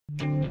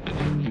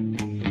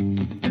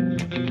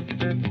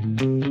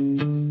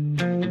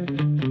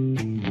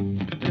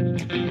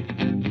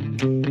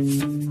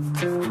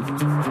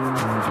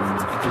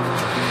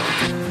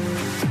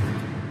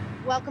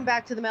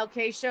back to the Mel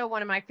K Show,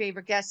 one of my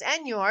favorite guests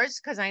and yours,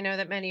 because I know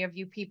that many of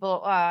you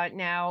people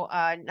now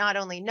not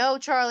only know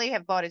Charlie,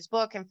 have bought his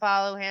book and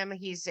follow him.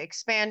 He's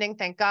expanding.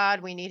 Thank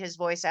God. We need his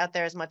voice out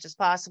there as much as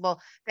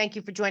possible. Thank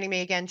you for joining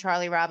me again,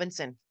 Charlie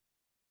Robinson.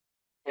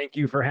 Thank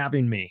you for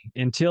having me.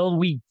 Until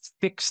we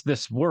fix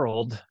this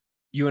world,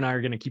 you and I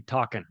are going to keep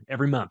talking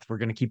every month. We're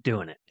going to keep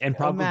doing it, and No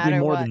probably matter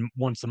more what. than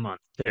once a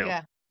month, too.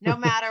 Yeah, no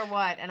matter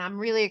what. And I'm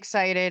really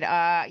excited.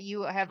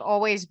 You have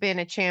always been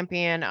a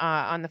champion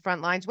on the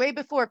front lines, way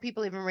before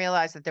people even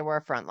realized that there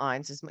were front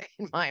lines,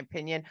 in my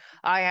opinion.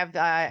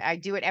 I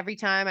do it every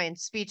time in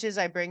speeches.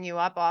 I bring you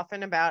up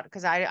often about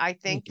because I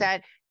think Thank you.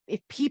 that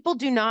if people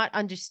do not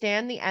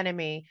understand the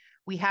enemy,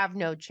 we have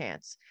no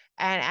chance.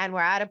 And we're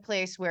at a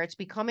place where it's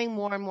becoming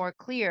more and more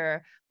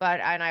clear.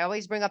 And I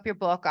always bring up your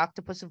book,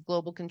 Octopus of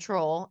Global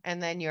Control,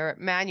 and then your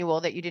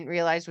manual that you didn't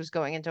realize was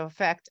going into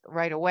effect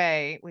right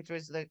away, which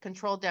was the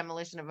Controlled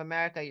Demolition of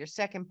America, your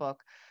second book.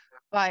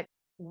 But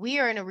we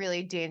are in a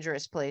really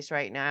dangerous place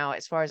right now,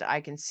 as far as I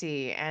can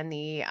see. And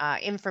the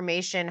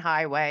information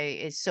highway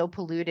is so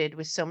polluted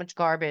with so much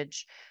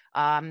garbage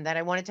that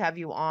I wanted to have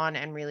you on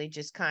and really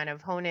just kind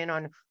of hone in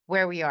on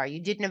where we are. You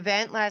did an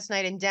event last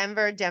night in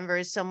Denver. Denver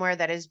is somewhere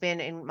that has been,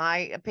 in my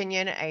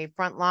opinion, a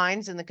front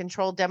lines in the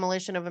controlled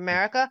demolition of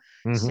America.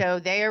 Mhm. So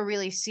they are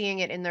really seeing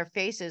it in their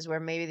faces where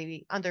maybe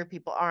the other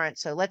people aren't.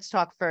 So let's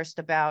talk first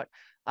about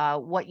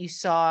what you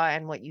saw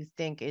and what you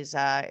think is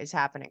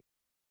happening.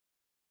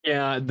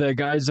 Yeah, the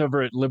guys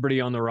over at Liberty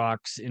on the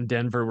Rocks in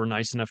Denver were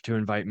nice enough to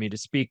invite me to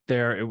speak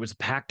there. It was a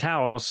packed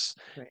house,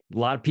 Right. a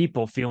lot of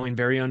people feeling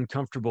very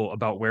uncomfortable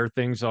about where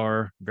things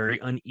are, very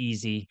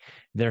uneasy.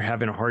 They're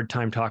having a hard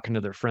time talking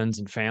to their friends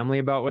and family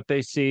about what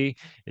they see.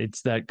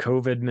 It's that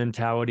COVID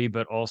mentality,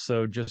 but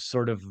also just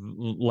sort of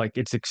like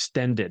it's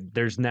extended.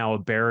 There's now a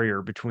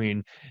barrier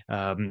between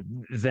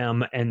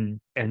them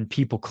and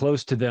people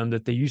close to them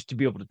that they used to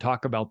be able to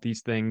talk about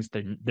these things.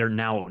 They're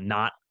now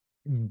not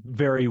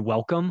very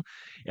welcome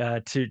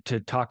to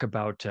talk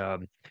about uh,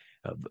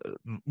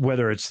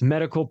 whether it's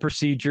medical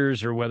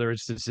procedures or whether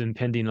it's this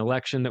impending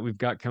election that we've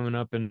got coming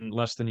up in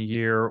less than a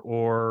year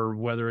or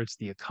whether it's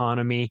the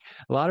economy.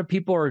 A lot of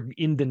people are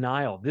in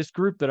denial. This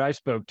group that I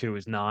spoke to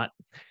is not.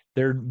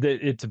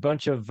 It's a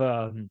bunch of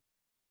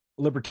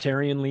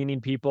libertarian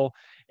leaning people,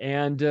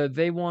 and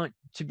they want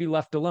to be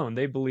left alone.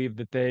 They believe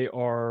that they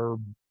are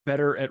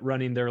better at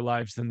running their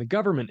lives than the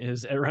government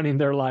is at running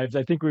their lives.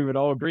 I think we would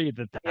all agree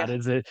that that Yeah.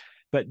 is it.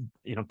 But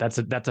that's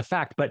a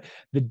fact. But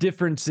the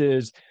difference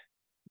is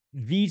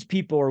these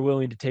people are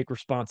willing to take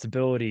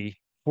responsibility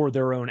for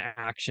their own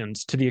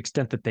actions to the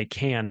extent that they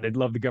can. They'd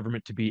love the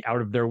government to be out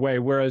of their way,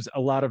 whereas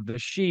a lot of the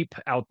sheep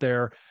out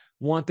there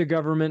want the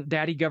government,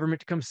 daddy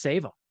government, to come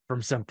save them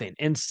from something.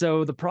 And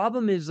so the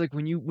problem is like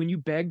when you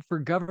beg for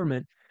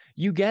government,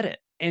 you get it,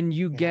 and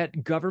you Yeah.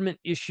 get government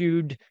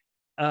issued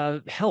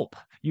help.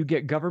 You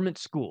get government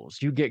schools,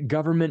 you get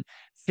government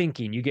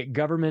thinking, you get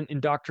government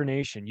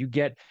indoctrination, you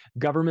get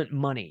government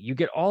money, you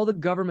get all the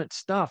government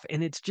stuff,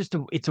 and it's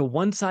a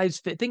one size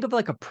fit. Think of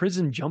like a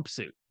prison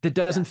jumpsuit that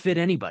doesn't Yeah. fit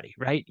anybody,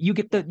 right? Yeah.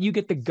 You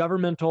get the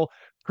governmental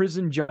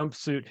prison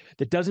jumpsuit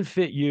that doesn't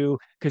fit you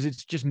because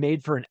it's just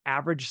made for an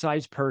average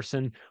size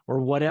person or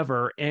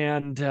whatever,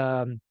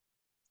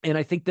 and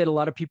I think that a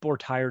lot of people are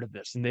tired of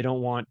this and they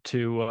don't want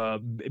to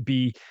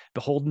be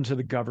beholden to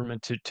the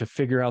government to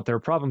figure out their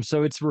problems.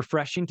 So it's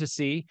refreshing to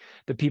see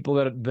the people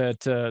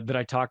that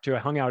I talked to. I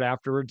hung out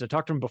afterwards. I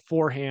talked to them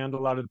beforehand. A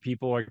lot of the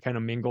people I kind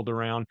of mingled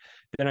around.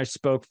 Then I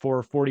spoke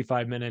for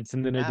 45 minutes,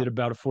 and then I did Wow.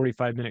 about a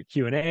 45-minute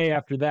Q&A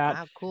after that.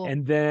 Wow. Cool.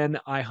 And then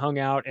I hung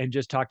out and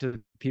just talked to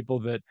the people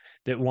that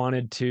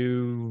wanted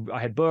to. I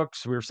had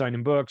books. We were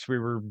signing books. We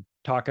were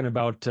talking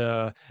about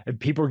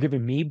people were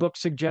giving me book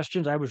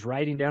suggestions. I was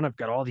writing down. I've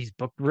got all these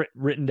books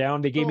written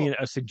down. They gave me Cool.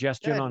 a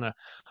suggestion Good.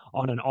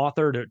 on an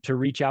author to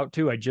reach out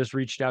to. I just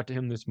reached out to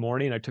him this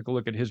morning. I took a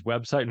look at his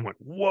website and went,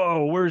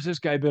 "Whoa, where's this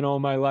guy been all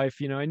my life?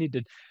 I need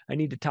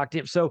to talk to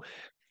him." So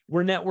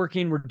we're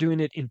networking. We're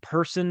doing it in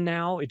person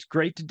now. It's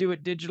great to do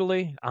it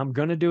digitally. I'm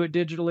going to do it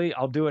digitally.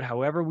 I'll do it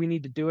however we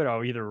need to do it.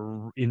 I'll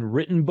either in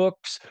written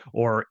books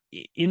or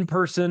in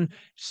person,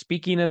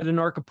 speaking at an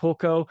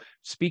Acapulco,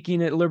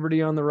 speaking at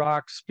Liberty on the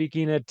Rocks,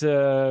 speaking at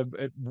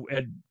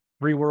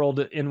Free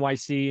World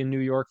NYC in New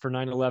York for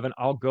 9/11.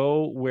 I'll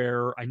go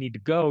where I need to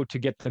go to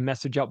get the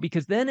message out,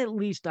 because then at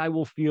least I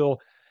will feel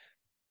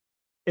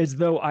as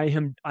though I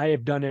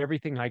have done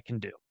everything I can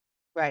do.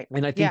 Right.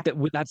 And I Yeah.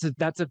 think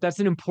that's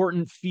an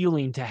important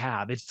feeling to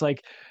have. It's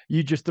like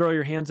you just throw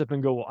your hands up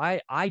and go, well,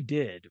 I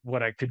did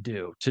what I could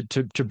do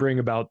to bring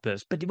about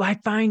this. But I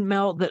find,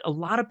 Mel, that a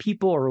lot of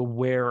people are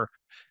aware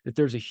that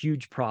there's a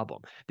huge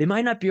problem. They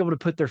might not be able to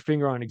put their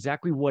finger on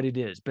exactly what it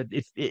is, but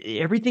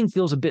everything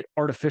feels a bit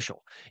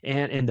artificial,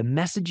 and the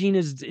messaging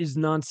is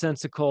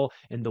nonsensical,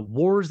 and the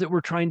wars that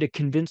we're trying to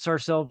convince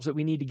ourselves that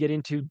we need to get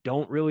into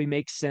don't really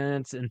make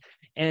sense, and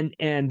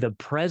the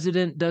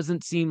president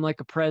doesn't seem like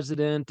a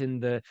president,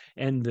 and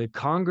the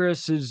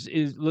Congress is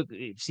look,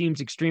 it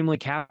seems extremely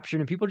captured,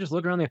 and people just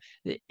look around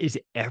there. Is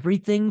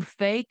everything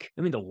fake?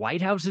 I mean, the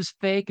White House is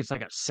fake. It's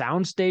like a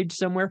soundstage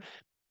somewhere.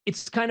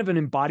 it's kind of an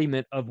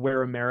embodiment of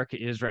where America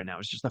is right now.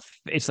 It's just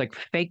it's like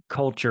fake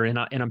culture, and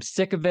I'm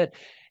sick of it.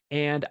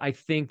 And I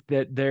think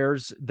that there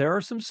are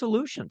some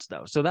solutions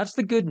though. So that's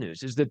the good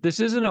news, is that this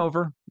isn't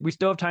over. We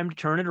still have time to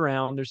turn it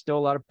around. There's still a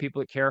lot of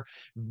people that care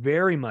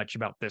very much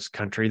about this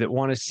country, that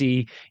want to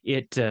see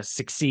it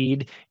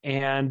succeed,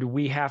 and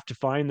we have to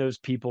find those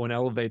people and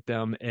elevate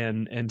them,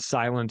 and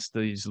silence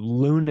these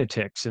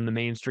lunatics in the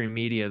mainstream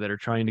media that are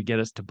trying to get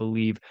us to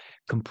believe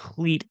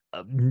complete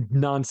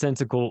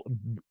nonsensical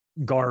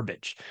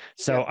garbage.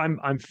 So Yep.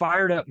 I'm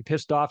fired up and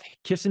pissed off.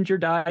 Kissinger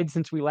died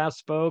since we last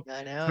spoke.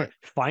 I know it.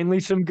 Finally,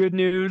 some good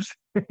news.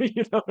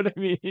 You know what I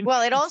mean?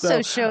 Well, it also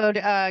So showed,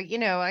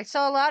 I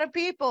saw a lot of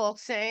people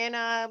saying,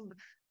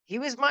 he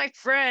was my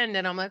friend.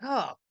 And I'm like,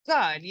 oh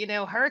God,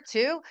 her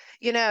too.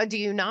 Do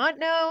you not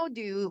know?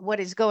 What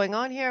is going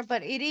on here?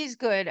 But it is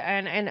good.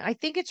 And I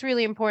think it's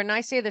really important. I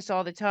say this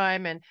all the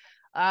time. And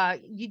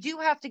you do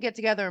have to get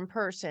together in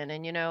person.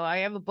 And, I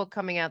have a book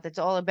coming out that's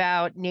all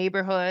about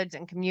neighborhoods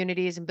and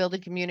communities and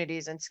building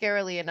communities. And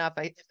scarily enough,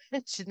 I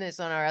mentioned this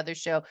on our other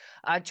show.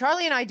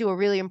 Charlie and I do a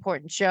really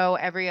important show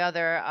every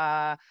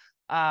other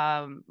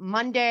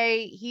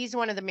Monday. He's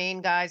one of the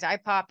main guys. I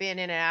pop in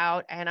and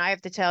out, and I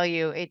have to tell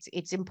you,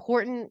 it's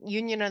important.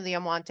 Union of the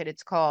Unwanted,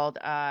 it's called.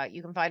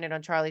 You can find it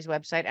on Charlie's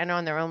website and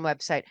on their own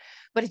website.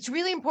 But it's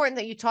really important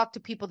that you talk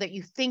to people that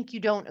you think you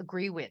don't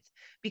agree with,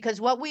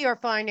 because what we are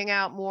finding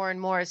out more and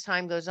more as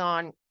time goes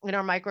on in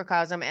our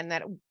microcosm, and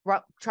that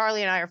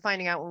Charlie and I are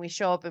finding out when we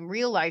show up in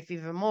real life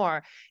even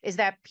more, is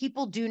that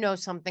people do know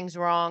something's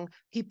wrong.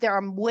 There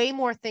are way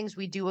more things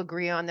we do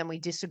agree on than we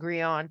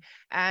disagree on.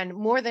 And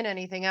more than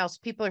anything else,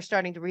 people are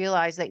starting to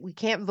realize that we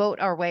can't vote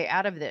our way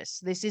out of this.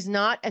 This is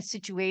not a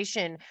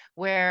situation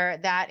where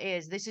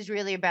this is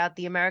really about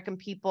the American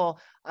people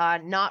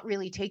not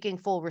really taking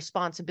full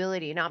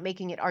responsibility, not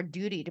making it our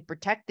duty to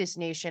protect this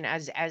nation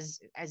as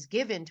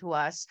given to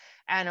us,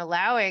 and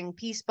allowing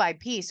piece by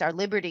piece our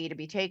liberty to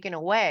be taken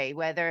away,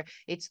 whether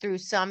it's through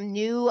some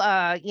new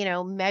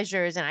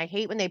measures. And I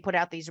hate when they put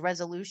out these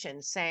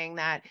resolutions saying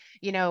that,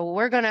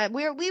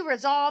 we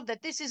resolve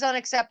that this is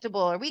unacceptable,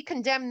 or we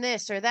condemn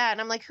this or that.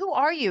 And I'm like, who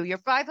are you? You're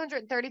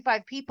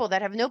 535 people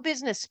that have no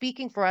business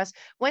speaking for us.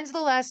 When's the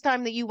last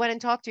time that you went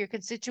and talked to your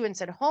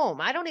constituents at home?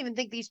 I don't even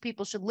think these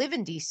people should live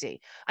in DC.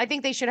 I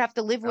think they should have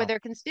to live where their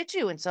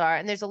constituents are.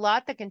 And there's a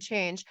lot that can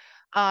change.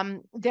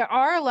 There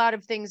are a lot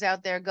of things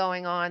out there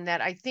going on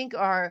that I think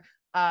are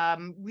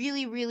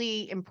really,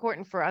 really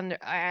important for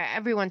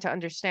everyone to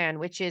understand,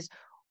 which is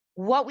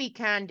what we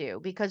can do.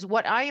 Because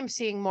what I am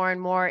seeing more and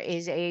more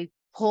is a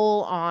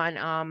pull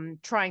on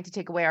trying to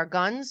take away our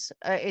guns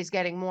is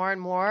getting more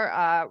and more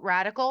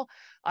radical.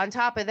 On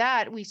top of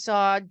that, we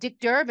saw Dick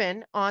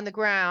Durbin on the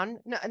ground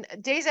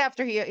days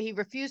after he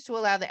refused to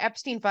allow the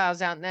Epstein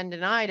files out and then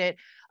denied it,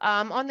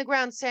 on the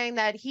ground, saying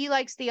that he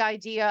likes the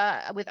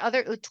idea with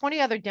 20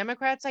 other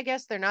Democrats. I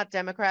guess they're not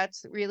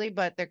Democrats really,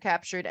 but they're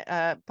captured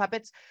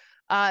puppets,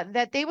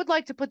 that they would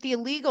like to put the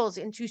illegals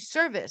into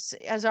service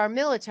as our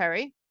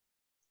military.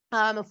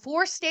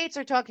 4 states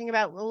are talking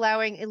about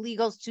allowing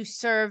illegals to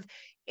serve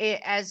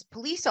as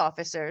police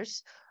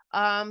officers.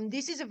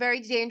 This is a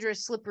very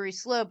dangerous, slippery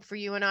slope for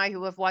you and I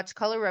who have watched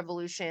color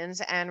revolutions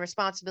and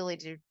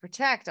responsibility to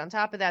protect. On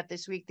top of that,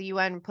 this week, the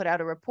UN put out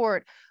a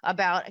report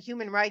about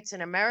human rights in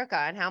America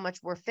and how much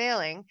we're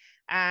failing.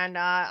 And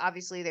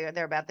obviously,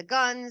 they're about the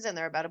guns, and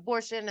they're about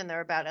abortion, and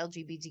they're about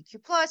LGBTQ+.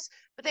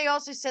 But they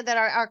also said that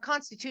our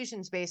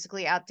Constitution's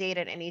basically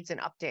outdated and needs an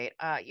update.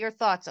 Your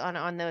thoughts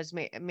on those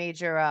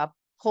major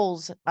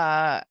holes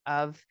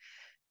of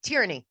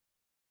tyranny?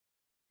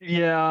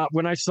 yeah,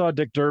 when I saw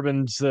Dick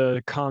Durbin's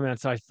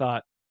comments, I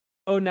thought,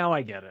 oh, now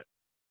I get it.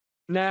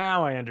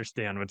 Now I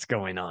understand what's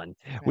going on.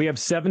 We Right. have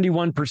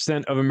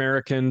 71% of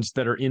Americans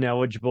that are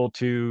ineligible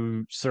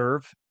to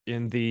serve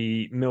in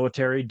the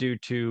military due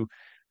to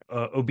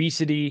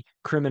obesity,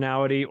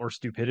 criminality, or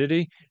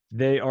stupidity.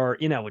 They are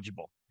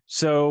ineligible.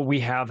 So we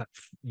have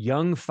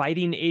young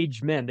fighting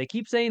age men. They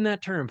keep saying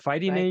that term,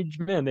 fighting Right. age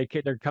men.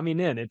 They're coming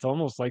in. It's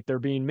almost like they're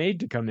being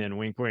made to come in.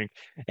 Wink, wink.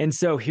 And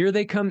so here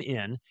they come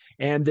in,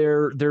 and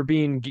they're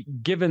being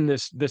given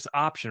this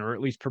option, or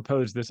at least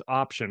proposed this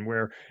option,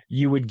 where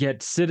you would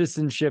get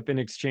citizenship in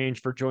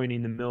exchange for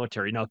joining the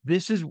military. Now,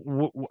 this is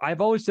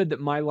I've always said that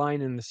my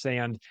line in the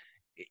sand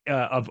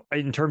of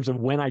in terms of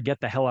when I get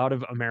the hell out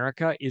of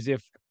America is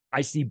if I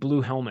see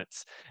blue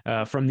helmets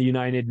from the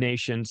United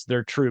Nations,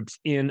 their troops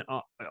in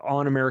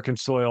on American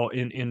soil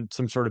in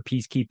some sort of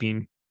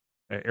peacekeeping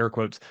air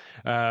quotes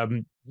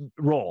um,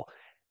 role,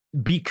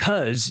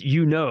 because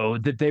you know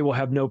that they will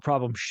have no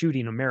problem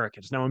shooting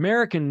Americans. Now,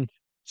 American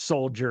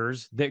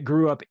soldiers that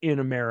grew up in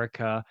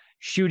America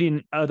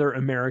shooting other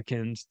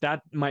Americans, that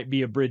might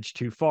be a bridge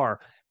too far.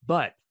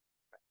 But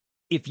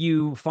if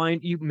you find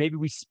you maybe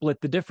we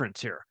split the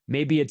difference here.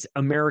 Maybe it's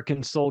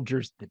American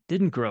soldiers that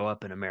didn't grow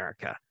up in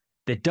America,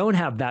 that don't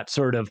have that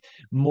sort of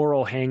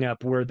moral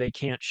hangup where they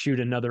can't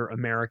shoot another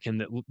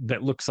American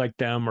that looks like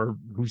them, or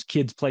whose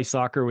kids play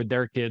soccer with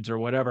their kids or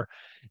whatever.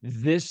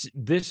 This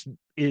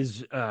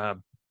is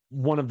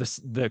one of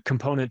the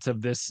components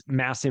of this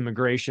mass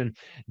immigration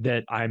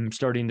that I'm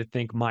starting to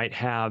think might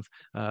have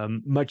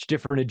much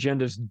different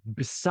agendas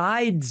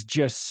besides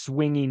just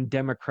swinging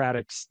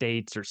Democratic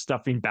states or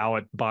stuffing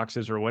ballot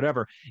boxes or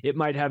whatever. It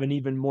might have an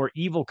even more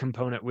evil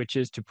component, which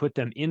is to put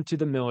them into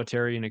the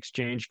military in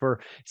exchange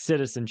for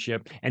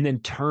citizenship and then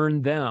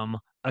turn them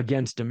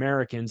against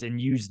Americans and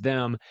use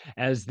them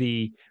as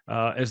the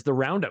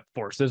roundup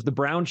force, as the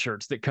brown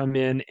shirts that come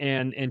in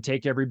and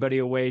take everybody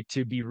away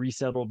to be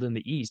resettled in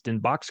the East in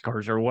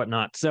boxcars or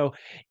whatnot. So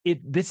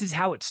this is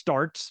how it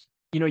starts.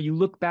 You know, you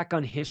look back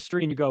on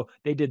history and you go,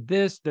 they did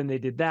this, then they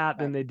did that,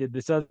 then they did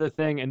this other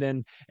thing, and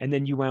then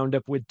you wound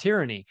up with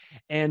tyranny.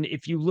 And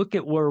if you look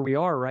at where we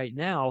are right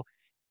now,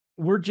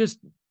 we're just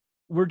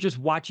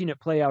watching it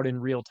play out in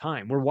real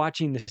time. We're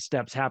watching the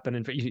steps happen.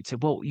 And you say,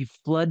 well, you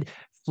flood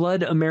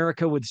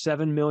America with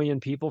 7 million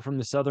people from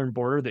the southern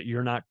border that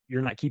you're not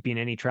keeping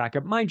any track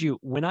of. Mind you,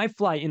 when I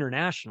fly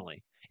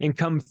internationally and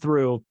come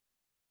through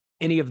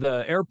any of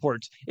the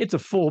airports, it's a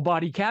full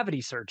body cavity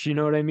search. You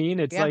know what I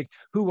mean? It's Yeah. like,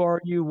 who are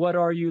you? What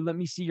are you? Let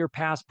me see your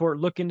passport.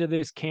 Look into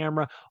this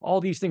camera.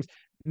 All these things.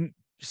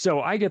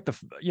 So I get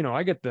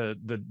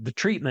the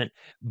treatment,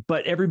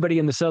 but everybody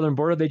in the southern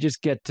border, they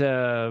just get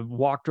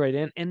walked right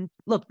in. And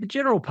look, the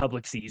general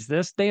public sees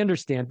this. They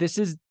understand this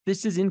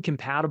is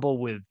incompatible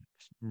with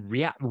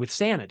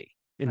sanity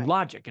and Right.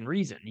 logic and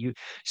reason.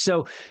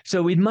 So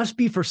it must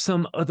be for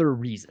some other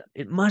reason.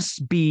 It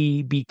must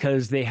be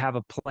because they have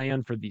a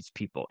plan for these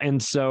people. And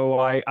so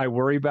I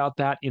worry about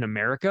that in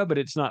America, but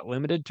it's not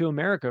limited to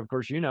America. Of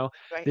course, Right.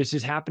 this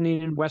is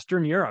happening in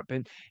Western Europe,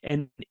 and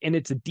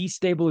it's a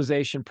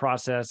destabilization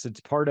process. It's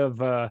part of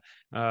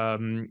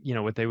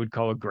what they would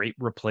call a great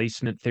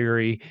replacement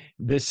theory.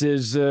 This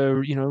is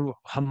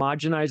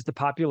homogenize the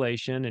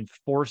population and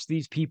force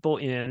these people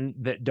in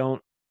that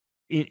don't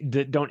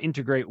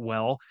integrate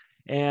well.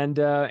 And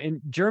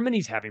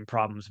Germany's having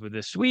problems with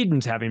this.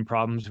 Sweden's having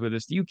problems with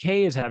this. The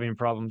UK is having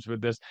problems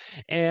with this.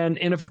 And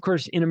of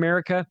course, in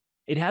America,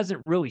 it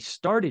hasn't really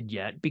started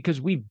yet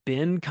because we've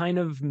been kind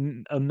of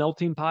a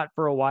melting pot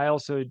for a while.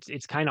 So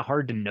it's kind of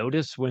hard to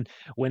notice when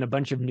a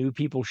bunch of new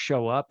people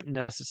show up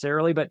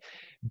necessarily.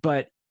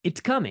 But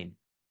it's coming.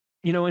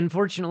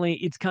 Unfortunately,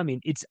 it's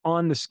coming. It's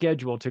on the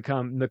schedule to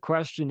come. The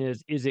question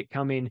is it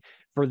coming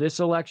for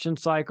this election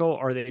cycle?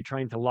 Or are they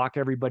trying to lock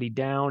everybody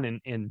down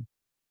and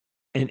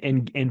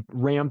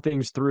ram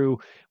things through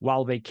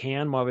while they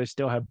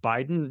still have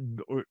Biden,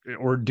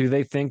 or do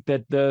they think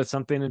that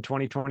something in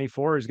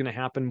 2024 is going to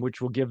happen,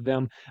 which will give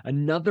them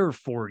another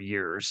 4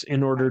 years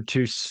in order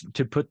to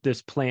put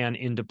this plan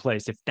into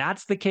place? If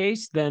that's the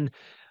case, then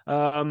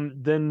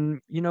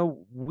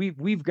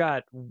we've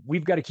got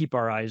to keep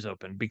our eyes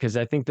open, because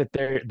I think that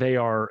they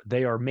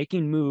are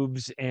making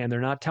moves and they're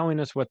not telling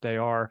us what they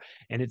are,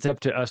 and it's up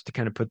to us to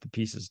kind of put the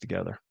pieces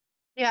together.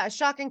 Yeah, a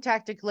shocking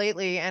tactic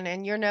lately,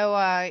 and you're no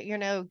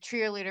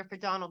cheerleader for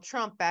Donald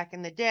Trump back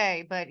in the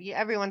day, but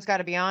everyone's got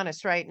to be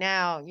honest right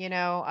now.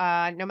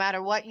 No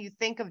matter what you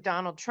think of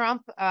Donald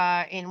Trump,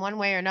 in one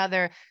way or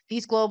another,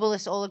 these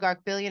globalist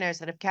oligarch billionaires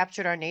that have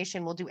captured our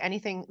nation will do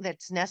anything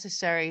that's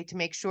necessary to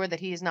make sure that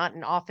he is not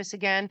in office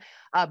again,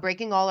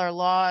 breaking all our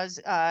laws.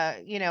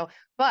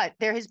 But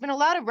there has been a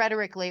lot of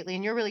rhetoric lately,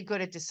 and you're really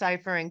good at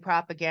deciphering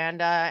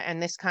propaganda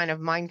and this kind of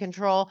mind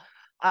control.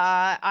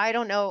 I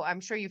don't know. I'm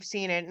sure you've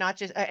seen it. Not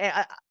just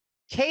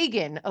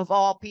Kagan, of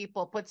all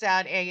people, puts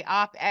out a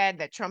op-ed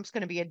that Trump's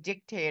going to be a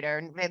dictator,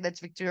 and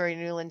that's Victoria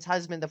Nuland's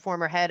husband, the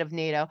former head of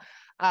NATO,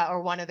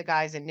 or one of the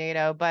guys in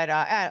NATO, but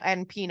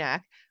and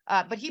PNAC.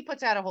 But he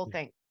puts out a whole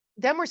thing.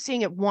 Then we're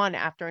seeing it one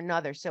after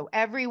another. So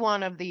every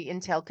one of the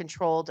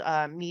Intel-controlled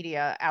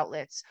media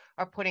outlets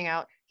are putting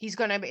out. It's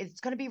gonna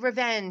be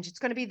revenge. It's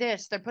gonna be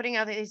this. They're putting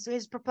out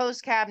his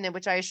proposed cabinet,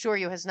 which I assure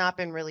you has not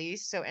been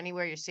released. So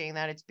anywhere you're seeing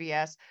that, it's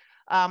BS.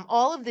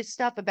 All of this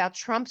stuff about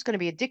Trump's going to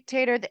be a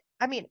dictator.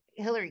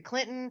 Hillary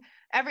Clinton,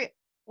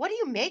 what do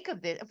you make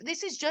of this?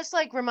 This is just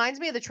like reminds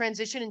me of the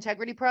Transition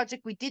Integrity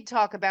Project we did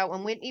talk about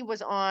when Whitney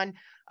was on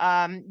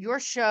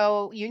your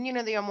show, Union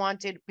of the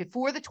Unwanted,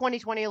 before the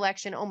 2020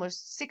 election,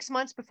 almost 6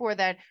 months before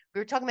that. We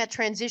were talking about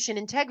Transition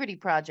Integrity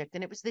Project,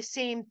 and it was the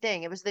same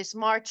thing. It was this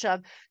march of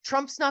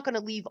Trump's not going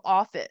to leave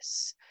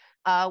office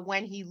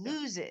when he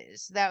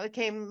loses. That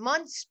came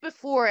months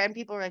before, and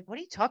people are like, what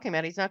are you talking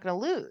about? He's not going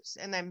to lose.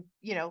 And then,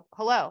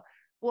 hello.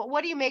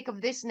 What do you make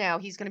of this now?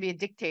 He's going to be a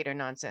dictator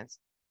nonsense.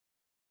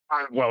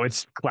 Well,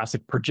 it's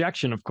classic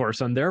projection, of course,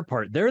 on their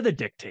part. They're the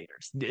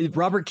dictators.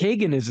 Robert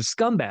Kagan is a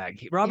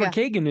scumbag. Robert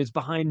Yeah. Kagan is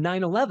behind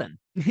 9/11.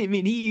 I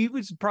mean, he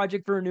was a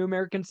Project for a New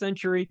American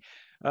Century,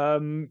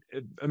 um,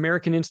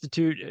 American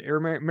Institute, or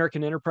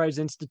American Enterprise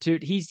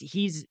Institute.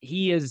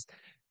 He is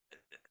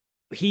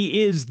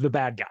the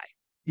bad guy,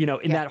 in Yeah.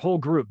 that whole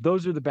group.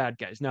 Those are the bad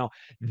guys. Now,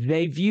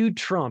 they view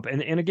Trump,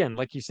 and again,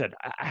 like you said,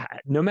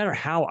 no matter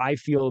how I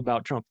feel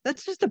about Trump,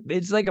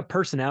 it's like a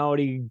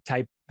personality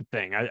type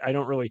thing. I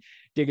don't really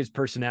dig his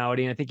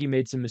personality, and I think he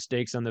made some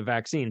mistakes on the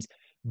vaccines,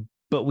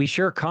 but we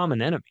share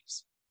common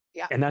enemies.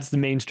 Yeah. and that's the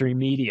mainstream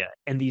media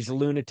and these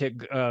lunatic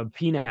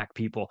PNAC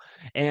people.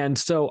 And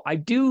so I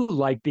do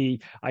like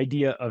the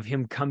idea of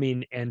him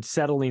coming and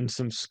settling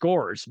some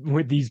scores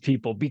with these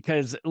people,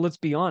 because let's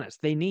be honest,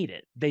 they need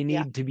it. They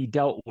Yeah. need to be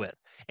dealt with.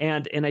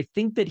 And I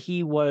think that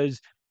he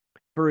was,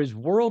 for his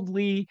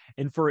worldly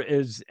and for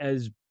as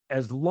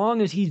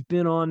long as he's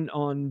been on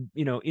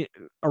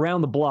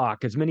around the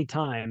block as many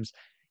times,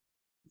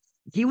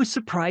 he was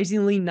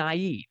surprisingly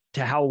naive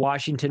to how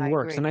Washington I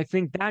works. agree. And I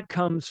think that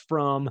comes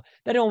from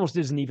that almost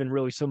isn't even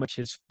really so much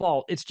his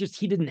fault. It's just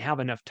he didn't have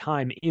enough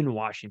time in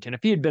Washington.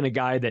 If he had been a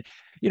guy that,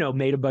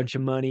 made a bunch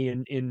of money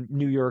in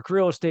New York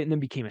real estate and then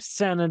became a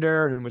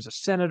senator and was a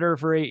senator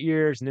for 8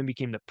 years and then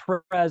became the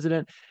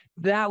president,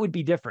 that would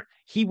be different.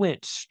 He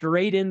went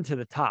straight into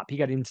the top. He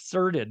got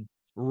inserted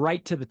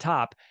right to the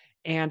top.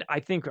 And I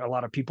think a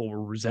lot of people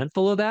were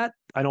resentful of that.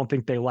 I don't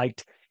think they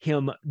liked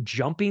him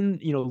jumping,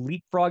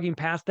 leapfrogging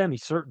past them.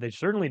 They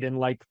certainly didn't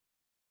like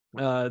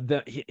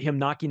him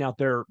knocking out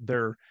their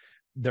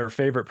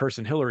favorite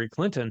person, Hillary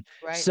Clinton.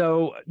 Right.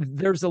 So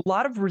there's a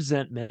lot of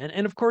resentment,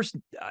 and of course,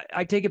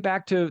 I take it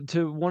back to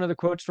one of the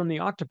quotes from the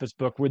Octopus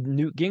book with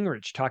Newt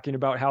Gingrich talking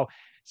about how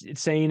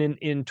it's saying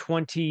in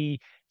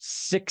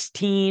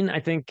 2016, I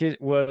think it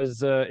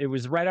was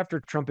right after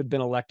Trump had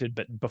been elected,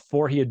 but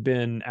before he had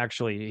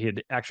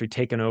actually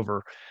taken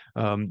over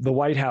the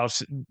White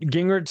House.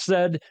 Gingrich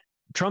said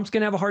Trump's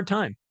going to have a hard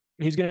time.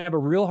 He's going to have a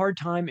real hard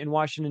time in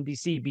Washington,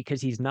 D.C.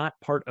 because he's not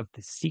part of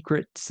the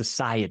secret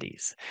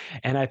societies.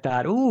 And I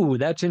thought, ooh,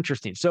 that's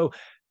interesting. So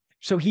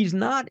he's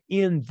not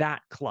in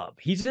that club.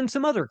 He's in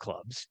some other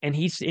clubs, and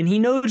he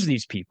knows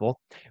these people.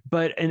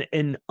 But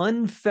an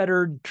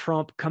unfettered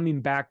Trump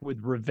coming back with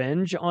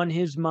revenge on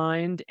his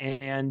mind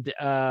and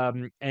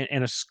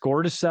a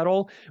score to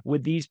settle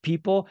with these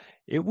people,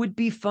 it would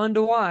be fun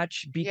to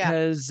watch Yeah.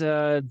 because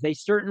they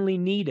certainly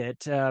need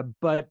it.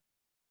 But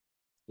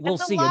And we'll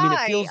the see. I mean, it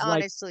lie, feels like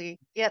honestly,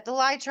 yeah, the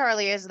lie,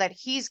 Charlie, is that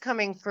he's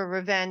coming for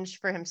revenge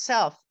for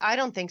himself. I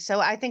don't think so.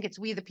 I think it's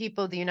we, the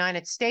people of the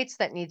United States,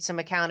 that need some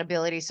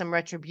accountability, some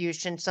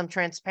retribution, some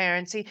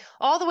transparency,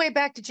 all the way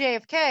back to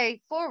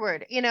JFK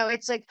forward.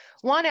 It's like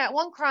one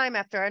crime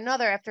after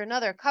another,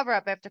 cover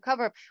up after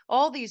cover up.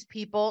 All these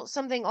people,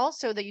 something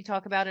also that you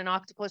talk about in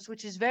Octopus,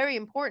 which is very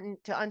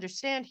important to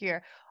understand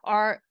here,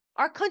 are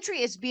our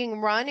country is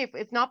being run,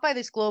 if not by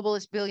this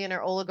globalist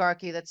billionaire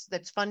oligarchy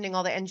that's funding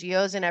all the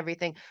NGOs and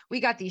everything. We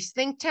got these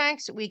think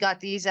tanks, we got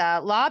these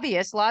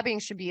lobbyists. Lobbying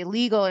should be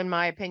illegal, in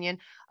my opinion.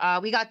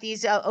 We got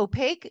these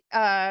opaque,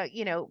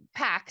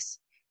 PACs,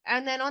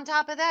 and then on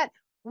top of that,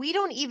 we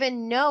don't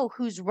even know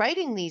who's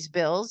writing these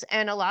bills,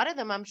 and a lot of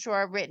them, I'm sure,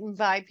 are written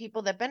by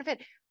people that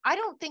benefit. I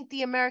don't think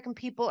the American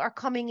people are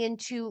coming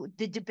into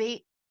the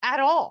debate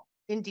at all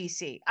in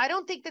DC. I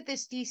don't think that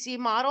this DC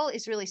model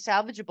is really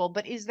salvageable,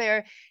 but is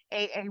there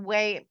a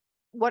way?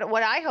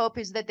 What I hope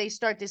is that they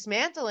start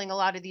dismantling a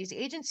lot of these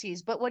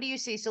agencies. But what do you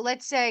see? So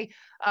let's say,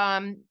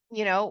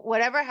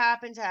 whatever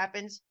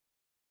happens.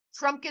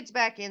 Trump gets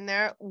back in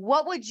there.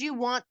 What would you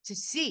want to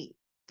see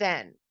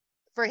then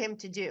for him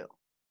to do?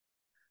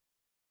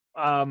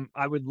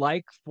 I would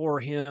like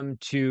for him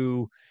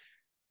to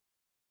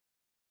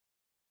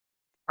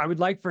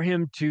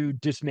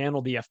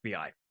dismantle the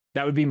FBI.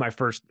 That would be my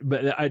first,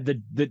 but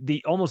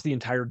the almost the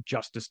entire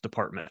Justice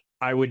Department.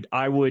 I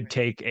would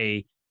take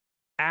a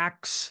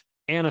axe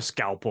and a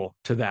scalpel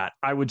to that.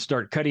 I would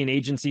start cutting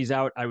agencies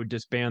out. I would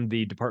disband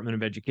the Department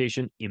of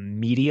Education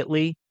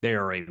immediately. They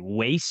are a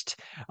waste.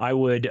 I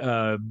would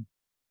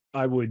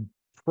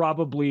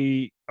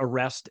probably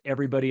arrest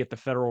everybody at the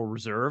Federal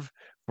Reserve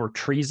for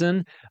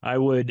treason. I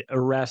would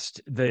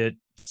arrest the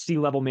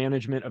C-level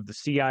management of the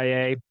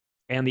CIA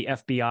and the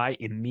FBI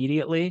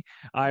immediately.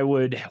 I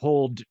would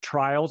hold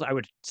trials. I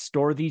would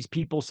store these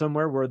people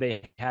somewhere where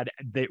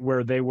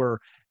where they were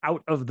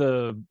out of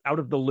the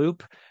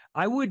loop.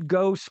 I would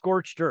go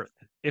scorched earth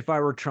if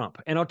I were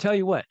Trump. And I'll tell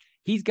you what,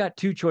 he's got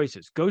two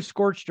choices: go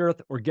scorched earth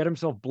or get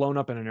himself blown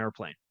up in an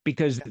airplane,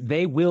 because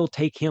they will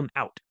take him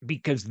out,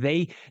 because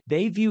they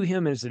view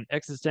him as an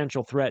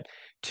existential threat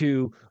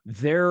to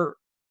their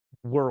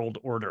world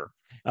order,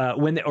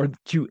 or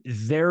to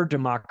their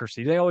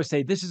democracy. They always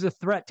say this is a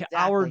threat to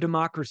our Exactly.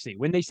 democracy.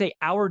 When they say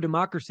our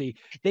democracy,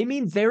 they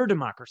mean their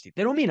democracy.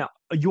 They don't mean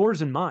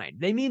yours and mine.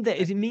 They mean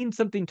that it means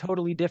something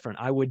totally different.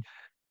 I would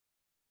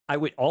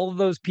all of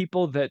those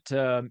people that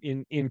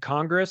in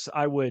Congress,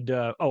 I would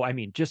I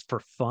mean, just for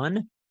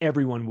fun,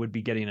 everyone would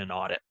be getting an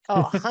audit.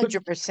 Oh, I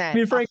 100%.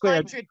 mean, A frankly,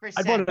 hundred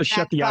I'd want percent. to shut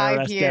Back the five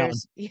IRS down.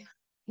 years. Yeah,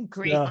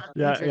 agree, Yeah,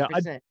 yeah, yeah.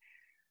 100%.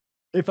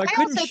 If I I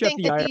couldn't also shut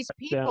think the that these IRS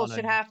people down,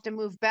 should have to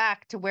move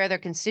back to where their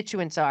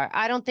constituents are.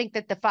 I don't think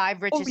that the five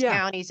oh richest yeah,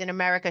 counties in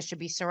America should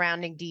be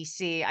surrounding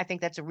DC. I think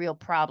that's a real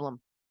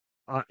problem.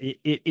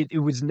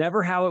 it was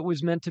never how it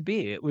was meant to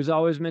be. It was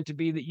always meant to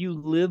be that you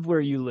live where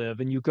you live,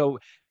 and you go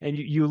and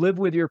you live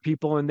with your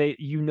people, and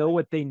you know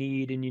what they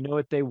need and you know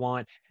what they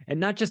want, and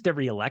not just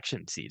every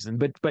election season,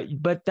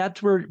 but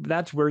that's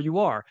where you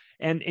are.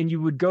 And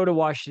you would go to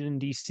Washington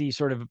D.C.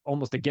 sort of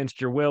almost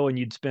against your will, and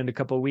you'd spend a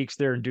couple of weeks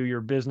there and do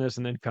your business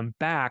and then come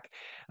back.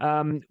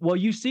 Well,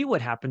 you see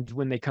what happens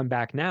when they come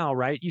back now,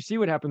 right? You see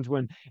what happens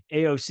when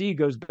AOC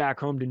goes back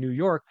home to New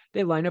York.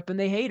 They line up and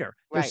they hate her.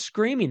 They're Right.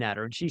 screaming at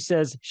her, and she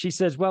says,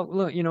 "Well,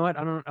 look, you know what?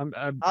 I don't.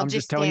 I'll I'm just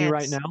just telling you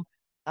right dance. now.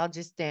 I'll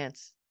just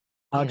dance.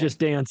 I'll You know, just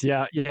dance."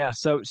 Yeah, yeah.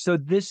 So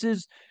this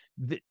is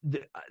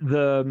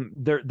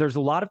there's a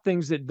lot of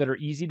things that are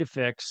easy to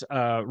fix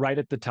right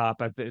at the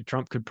top.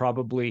 Trump could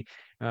probably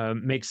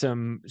make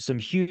some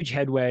huge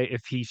headway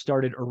if he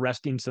started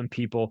arresting some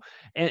people.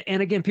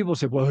 And again, people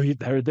say, "Well,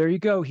 there you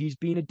go. He's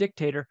being a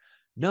dictator."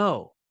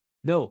 No,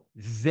 no,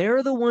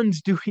 they're the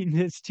ones doing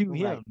this to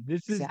him. right.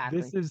 This is this Exactly.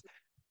 is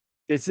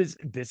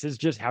this is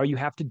just how you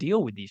have to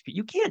deal with these people.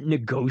 You can't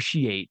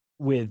negotiate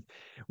with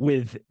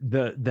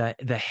the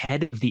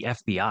head of the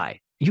FBI.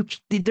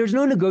 There's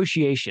no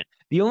negotiation.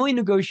 The only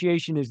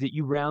negotiation is that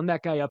you round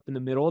that guy up in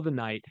the middle of the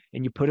night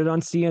and you put it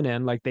on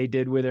CNN like they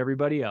did with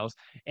everybody else,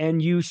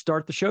 and you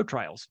start the show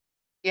trials.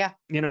 Yeah,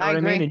 You know I what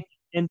I mean? agree.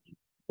 And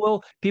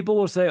well, people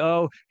will say,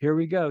 "Oh, here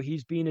we go.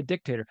 He's being a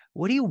dictator."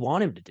 What do you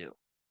want him to do?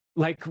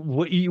 Like,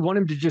 what you want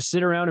him to just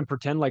sit around and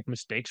pretend like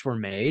mistakes were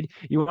made?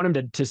 You want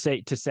him to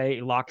say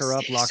lock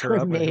Mistakes her were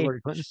up like made.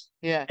 Hillary Clinton,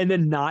 Yeah.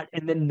 and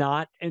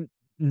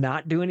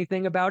not do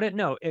anything about it?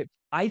 No,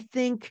 I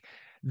think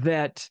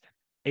that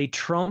a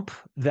Trump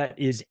that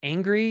is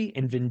angry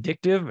and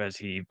vindictive, as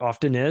he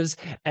often is,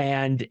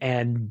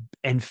 and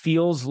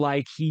feels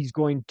like he's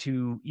going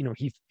to,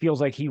 he feels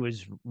like he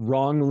was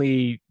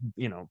wrongly,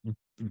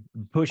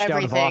 pushed out of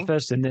Everything.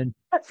 office and then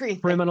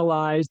Everything.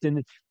 criminalized,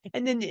 and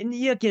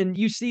again,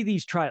 you see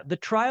these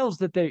trials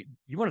that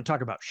you want to talk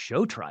about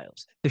show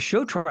trials. The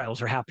show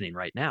trials are happening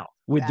right now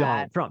with Bad.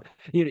 Donald Trump,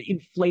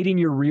 inflating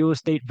your real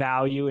estate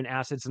value and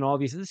assets and all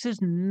these. This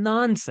is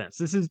nonsense.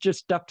 This is just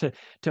stuff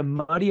to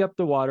muddy up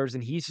the waters,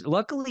 and he's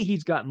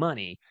got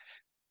money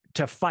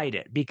to fight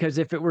it, because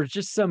if it were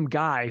just some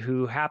guy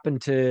who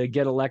happened to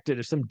get elected,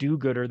 or some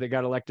do-gooder that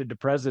got elected to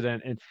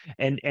president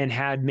and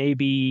had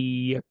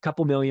maybe a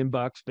couple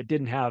 $1,000,000 but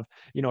didn't have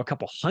a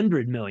couple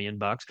 $100 million,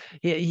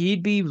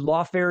 he'd be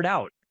lawfared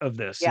out of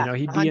this. Yeah,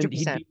 He'd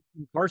 100%. be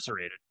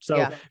incarcerated. So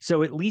Yeah,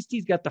 so at least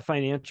he's got the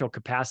financial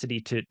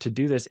capacity to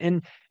do this,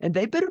 and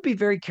they better be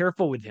very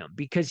careful with him,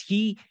 because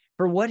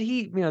for what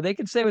they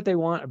can say what they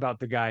want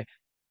about the guy.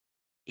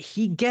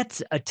 He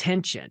gets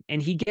attention and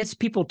he gets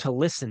people to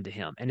listen to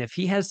him. And if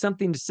he has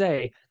something to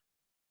say,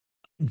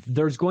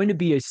 there's going to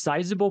be a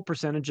sizable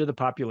percentage of the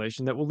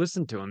population that will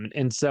listen to him.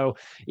 And so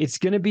it's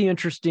going to be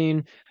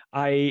interesting.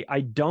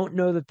 I don't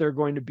know that they're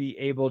going to be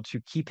able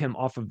to keep him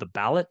off of the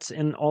ballots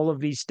in all of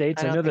these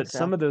states. I I know don't think that so.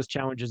 some of those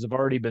challenges have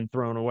already been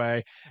thrown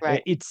away.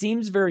 Right. It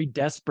seems very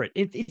desperate.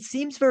 It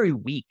seems very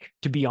weak,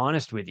 to be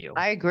honest with you.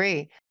 I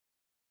agree.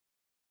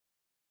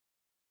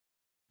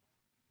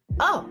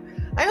 Oh,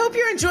 I hope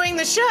you're enjoying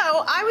the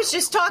show. I was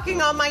just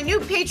talking on my new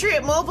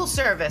Patriot mobile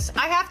service.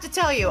 I have to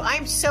tell you,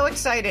 I'm so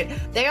excited.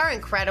 They are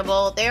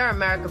incredible. They are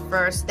America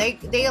first.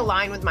 They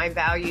align with my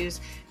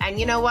values. And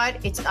you know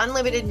what? It's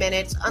unlimited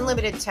minutes,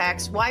 unlimited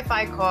text,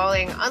 Wi-Fi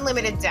calling,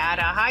 unlimited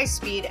data, high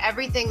speed,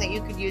 everything that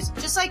you could use,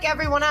 just like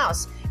everyone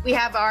else. We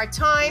have our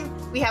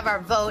time, we have our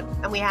vote,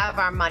 and we have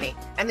our money.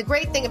 And the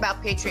great thing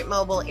about Patriot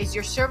Mobile is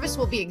your service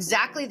will be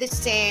exactly the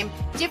same.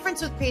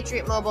 Difference with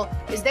Patriot Mobile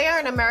is they are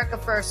an America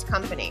First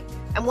company.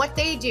 And what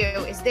they do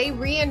is they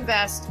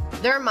reinvest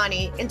their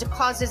money into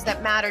causes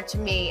that matter to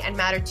me and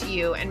matter to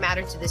you and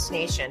matter to this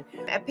nation.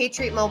 At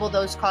Patriot Mobile,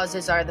 those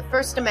causes are the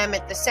First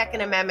Amendment, the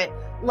Second Amendment,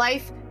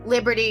 life,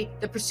 liberty,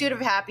 the pursuit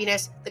of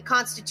happiness, the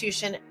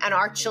Constitution, and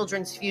our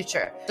children's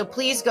future. So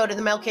please go to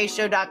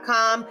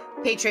themelkshow.com.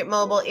 Patriot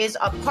Mobile is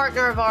a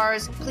partner of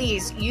ours.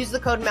 Please use the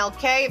code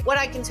MELK. What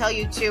I can tell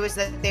you, too, is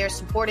that they are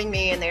supporting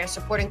me and they are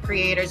supporting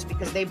creators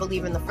because they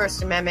believe in the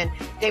First Amendment.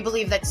 They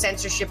believe that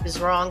censorship is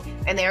wrong,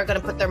 and they are going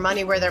to put their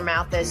money where their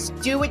mouth is.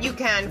 Do what you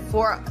can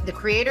for the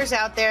creators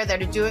out there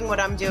that are doing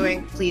what I'm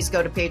doing. Please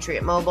go to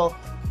Patriot Mobile,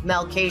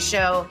 Mel K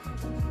Show.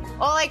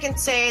 All I can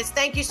say is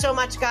thank you so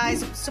much,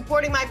 guys.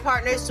 Supporting my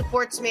partners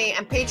supports me,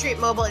 and Patriot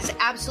Mobile is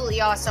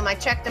absolutely awesome. I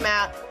checked them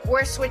out.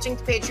 We're switching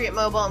to Patriot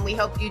Mobile, and we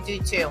hope you do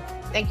too.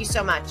 Thank you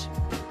so much.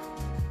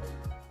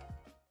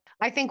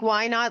 I think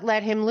why not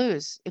let him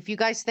lose? If you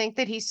guys think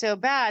that he's so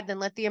bad, then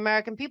let the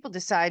American people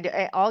decide.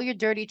 All your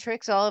dirty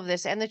tricks, all of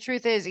this. And the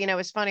truth is,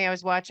 it's funny. I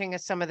was watching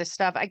some of this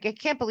stuff. I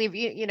can't believe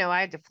I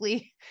had to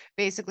flee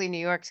basically New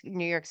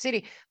York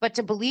City, but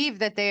to believe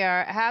that they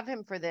have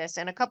him for this.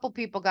 And a couple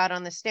people got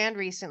on the stand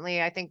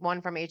recently. I think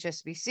one from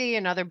HSBC,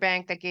 another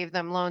bank that gave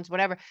them loans,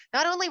 whatever.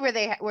 Not only were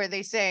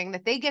they saying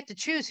that they get to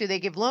choose who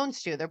they give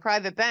loans to, they're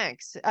private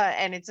banks,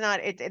 and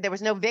there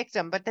was no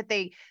victim, but that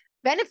they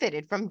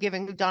benefited from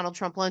giving Donald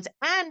Trump loans,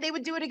 and they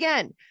would do it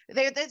again.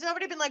 There's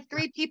already been like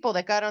 3 people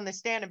that got on the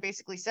stand and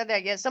basically said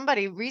that. Yeah,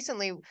 somebody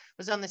recently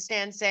was on the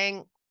stand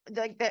saying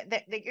like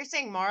that you're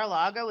saying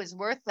Mar-a-Lago is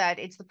worth that.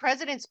 It's the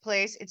president's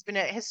place. It's been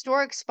a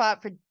historic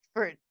spot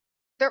for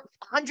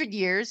 100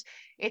 years.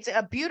 It's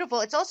a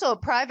beautiful, it's also a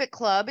private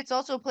club. It's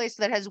also a place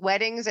that has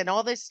weddings and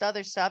all this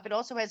other stuff. It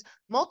also has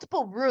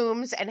multiple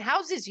rooms and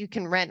houses you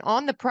can rent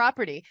on the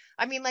property.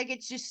 I mean, like,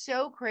 it's just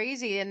so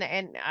crazy.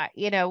 And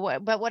you know,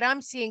 but what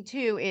I'm seeing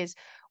too is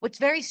what's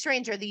very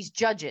strange are these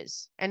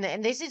judges. And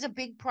this is a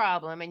big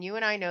problem. And you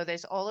and I know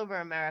this all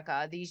over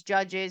America. These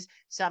judges,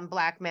 some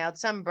blackmailed,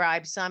 some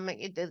bribed, some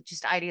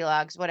just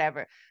ideologues,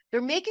 whatever.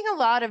 They're making a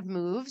lot of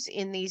moves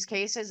in these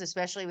cases,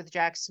 especially with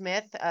Jack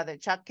Smith, the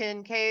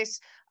Chutkin case,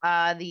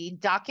 the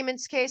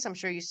documents case. I'm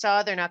sure you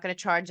saw they're not going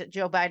to charge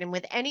Joe Biden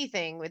with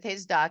anything with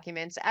his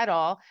documents at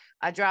all,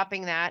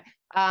 dropping that.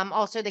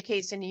 Also, the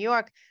case in New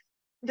York.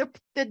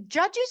 The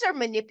judges are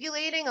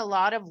manipulating a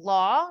lot of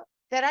law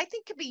that I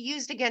think could be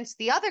used against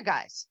the other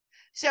guys.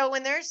 So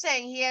when they're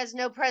saying he has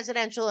no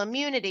presidential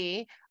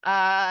immunity,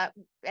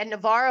 and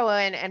Navarro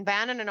and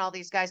Bannon and all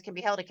these guys can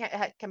be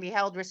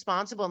held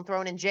responsible and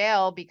thrown in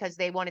jail because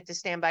they wanted to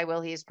stand by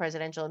Will he has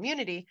presidential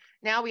immunity.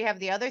 Now we have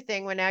the other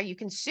thing where now you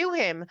can sue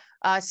him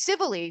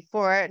civilly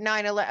for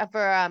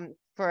January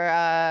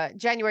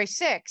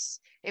 6th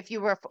if you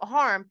were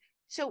harmed.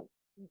 So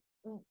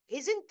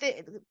isn't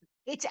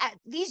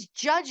these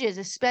judges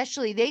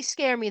especially, they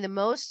scare me the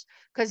most,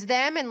 because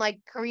them and like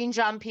Karine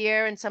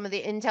Jean-Pierre and some of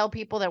the intel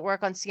people that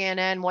work on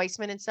CNN,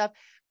 Weissman and stuff,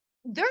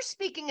 they're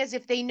speaking as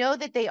if they know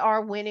that they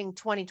are winning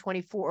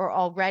 2024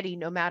 already,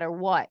 no matter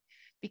what.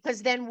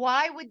 Because then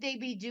why would they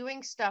be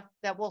doing stuff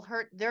that will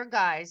hurt their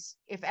guys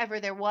if ever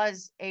there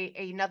was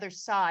another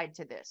side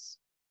to this?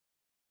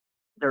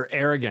 They're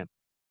arrogant.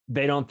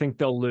 They don't think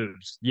they'll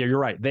lose. Yeah, you're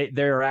right.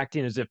 They're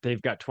acting as if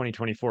they've got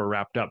 2024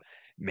 wrapped up.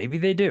 Maybe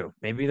they do.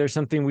 Maybe there's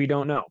something we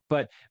don't know.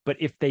 But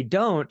if they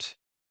don't,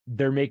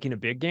 they're making a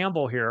big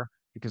gamble here,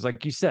 because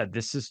like you said,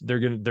 they're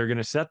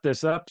gonna set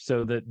this up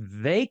so that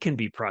they can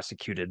be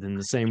prosecuted in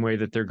the same way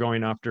that they're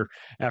going after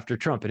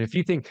Trump. And if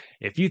you think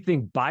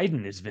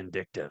Biden is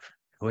vindictive,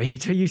 wait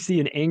till you see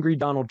an angry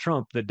Donald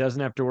Trump that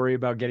doesn't have to worry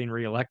about getting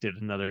reelected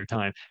another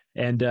time.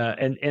 And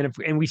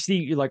we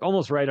see, like,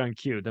 almost right on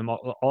cue, them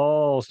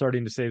all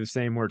starting to say the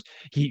same words.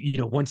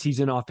 Once he's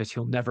in office,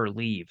 he'll never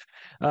leave.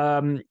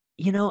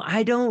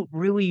 I don't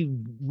really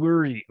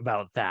worry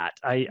about that.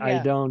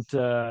 I don't.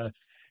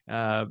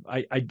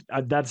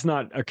 That's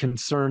not a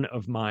concern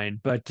of mine,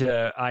 but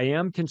I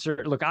am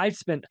concerned. Look, I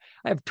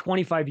have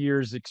 25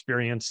 years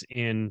experience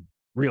in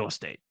real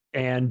estate,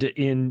 and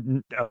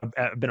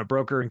I've been a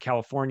broker in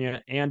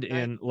California and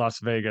in Las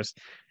Vegas,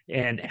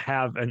 and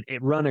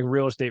run a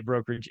real estate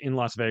brokerage in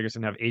Las Vegas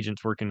and have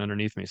agents working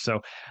underneath me.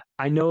 So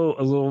I know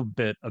a little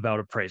bit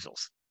about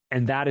appraisals,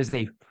 and that is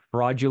a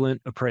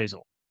fraudulent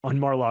appraisal on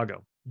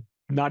Mar-a-Lago.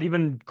 Not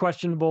even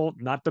questionable,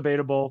 not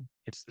debatable.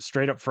 It's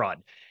straight up fraud.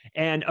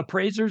 And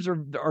appraisers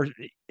are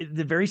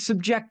very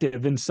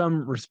subjective in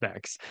some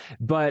respects.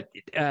 But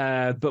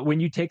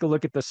when you take a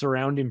look at the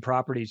surrounding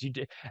properties,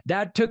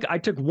 I took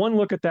one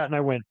look at that and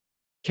I went,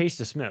 case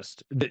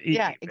dismissed.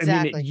 Yeah,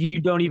 exactly. I mean,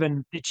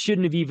 it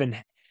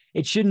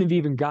shouldn't have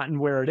even gotten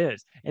where it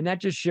is. And that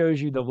just shows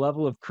you the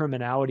level of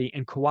criminality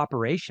and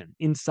cooperation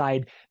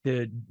inside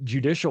the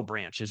judicial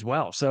branch as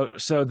well. So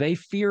they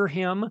fear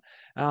him.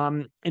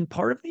 And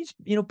part of the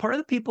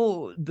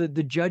people,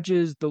 the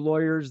judges, the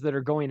lawyers that are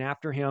going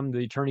after him,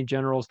 the attorney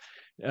generals,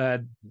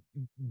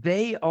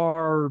 they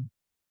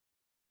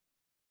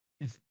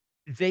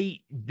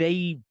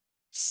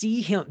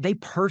see him, they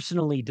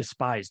personally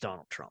despise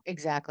Donald Trump.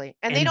 Exactly.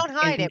 And they don't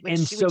hide it,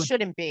 which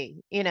shouldn't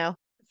be, They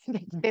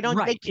don't.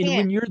 Right. They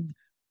can't. And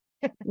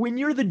when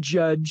you're the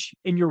judge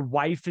and your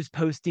wife is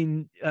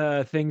posting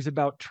things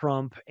about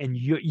Trump, and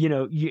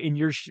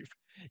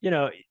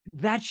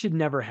that should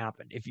never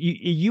happen. If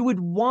you would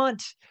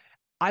want,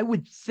 I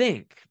would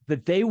think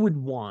that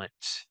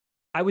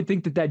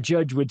that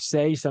judge would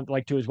say something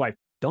like to his wife,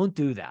 "Don't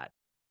do that.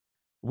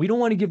 We don't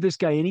want to give this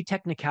guy any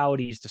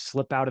technicalities to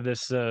slip out of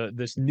this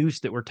noose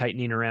that we're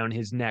tightening around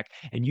his neck.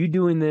 And you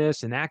doing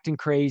this and acting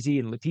crazy,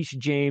 and Letitia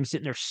James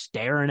sitting there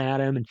staring at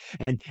him,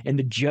 and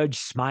the judge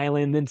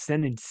smiling, then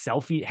sending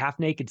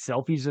half-naked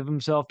selfies of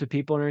himself to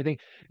people and everything.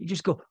 You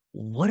just go,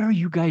 what are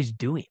you guys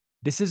doing?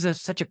 This is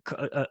such a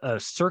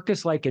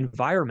circus-like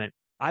environment.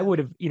 I would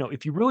have,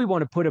 if you really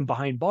want to put him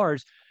behind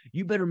bars,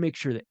 you better make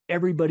sure that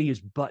everybody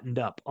is buttoned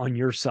up on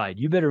your side.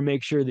 You better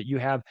make sure that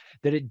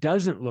that it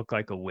doesn't look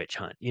like a witch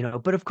hunt,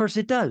 but of course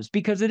it does,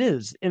 because it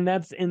is. And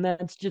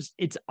that's just,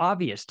 it's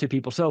obvious to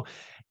people. So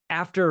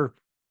after,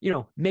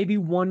 maybe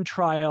one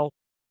trial,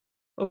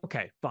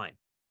 okay, fine.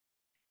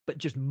 But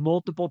just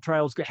multiple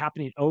trials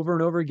happening over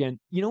and over again,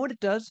 you know what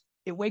it does?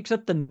 It wakes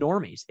up the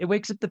normies. It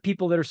wakes up the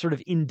people that are sort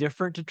of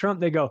indifferent to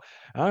Trump. They go,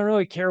 I don't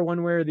really care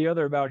one way or the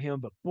other about him,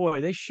 but boy,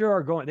 they sure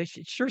are going. It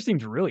sure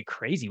seems really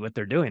crazy what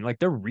they're doing. Like,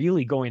 they're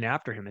really going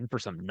after him, and for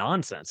some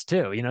nonsense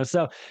too,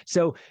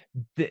 So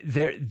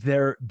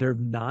they're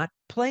not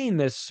playing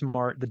this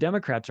smart. The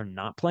Democrats are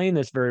not playing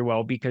this very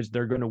well, because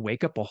they're going to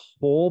wake up a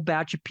whole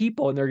batch of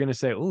people and they're going to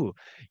say, "Ooh,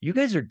 you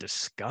guys are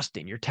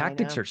disgusting. Your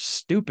tactics are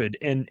stupid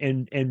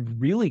and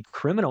really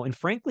criminal. And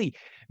frankly,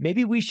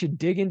 maybe we should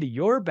dig into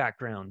your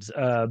backgrounds,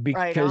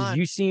 because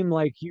you seem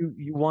like you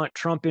want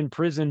Trump in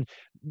prison,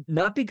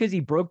 not because he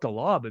broke the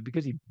law, but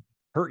because he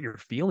hurt your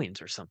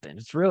feelings or something."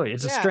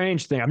 It's a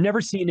strange thing. I've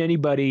never seen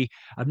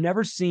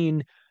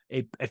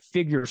a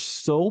figure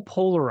so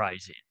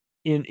polarizing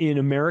in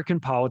American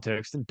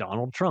politics than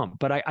Donald Trump.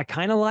 But I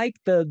kind of like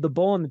the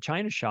bull in the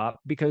China shop,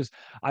 because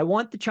I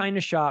want the China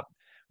shop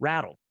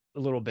rattled a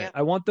little bit.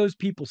 I want those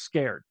people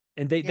scared,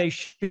 and they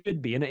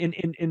should be. And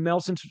in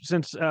Mel, since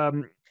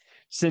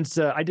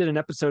I did an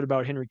episode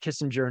about Henry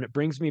Kissinger, and it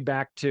brings me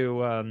back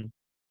to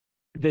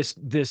this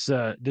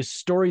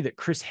story that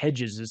Chris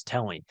Hedges is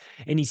telling,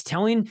 and he's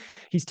telling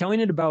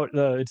it about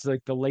it's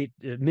like the late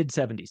mid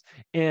 70s,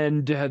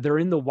 and they're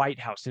in the White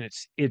House, and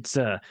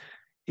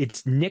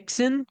it's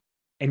Nixon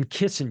and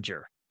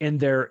Kissinger, and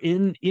they're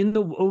in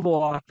the Oval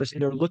Office,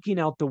 and they're looking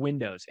out the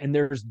windows, and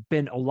there's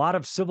been a lot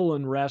of civil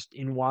unrest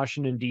in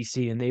Washington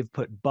D.C., and they've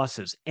put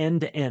buses end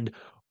to end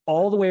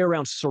all the way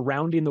around,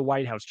 surrounding the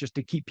White House just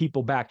to keep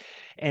people back.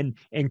 And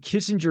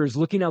Kissinger is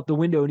looking out the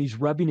window, and he's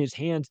rubbing his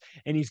hands,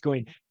 and he's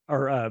going,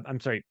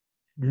 I'm sorry,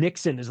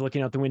 Nixon is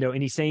looking out the window,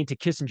 and he's saying to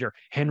Kissinger,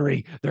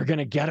 "Henry, they're going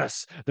to get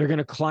us. They're going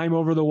to climb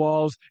over the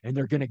walls, and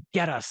they're going to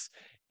get us."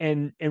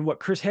 And what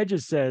Chris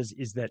Hedges says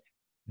is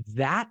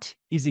that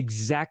is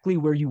exactly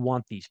where you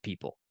want these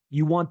people.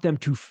 You want them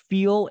to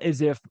feel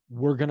as if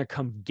we're going to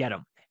come get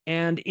them.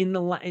 And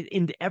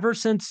ever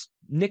since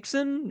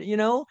Nixon,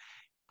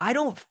 I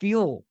don't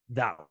feel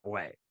that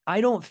way. I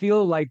don't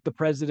feel like the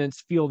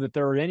presidents feel that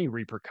there are any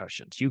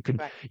repercussions. You can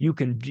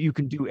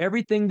do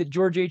everything that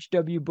George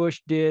H.W.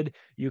 Bush did.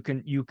 You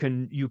can do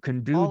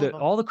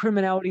all the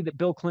criminality that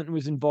Bill Clinton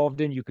was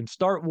involved in. You can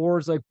start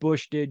wars like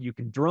Bush did. You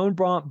can drone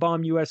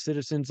bomb U.S.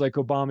 citizens like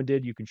Obama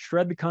did. You can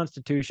shred the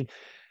Constitution.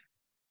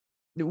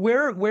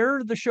 Where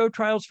are the show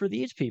trials for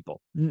these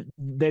people?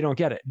 They don't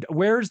get it.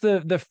 Where's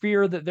the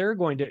fear that they're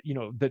going to,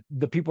 that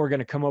the people are going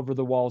to come over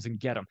the walls and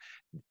get them?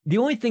 The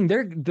only thing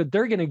they're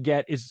going to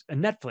get is a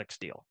Netflix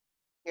deal.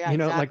 Yeah,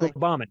 like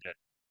Obama did.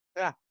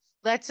 Yeah.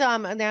 Let's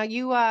now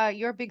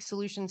you're a big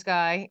solutions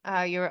guy.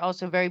 You're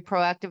also very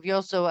proactive. You're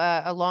also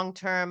a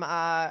long-term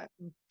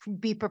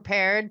be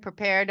prepared,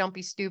 don't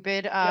be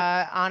stupid,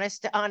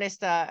 honest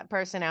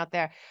person out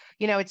there.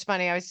 It's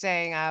funny. I was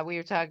saying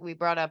you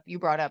brought up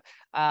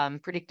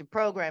predictive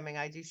programming.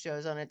 I do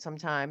shows on it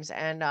sometimes,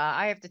 and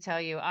I have to tell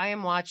you, I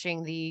am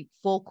watching the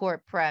full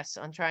court press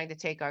on trying to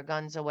take our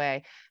guns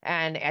away,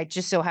 and it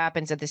just so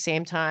happens at the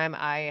same time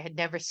I had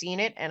never seen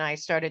it, and I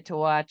started to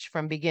watch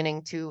from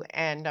beginning to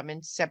end. I'm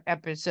in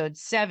episode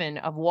 7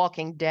 of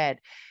Walking Dead.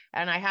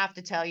 And I have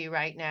to tell you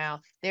right now,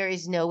 there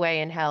is no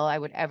way in hell I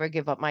would ever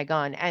give up my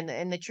gun.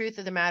 And the truth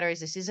of the matter is,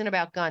 this isn't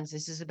about guns.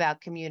 This is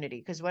about community.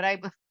 Because what I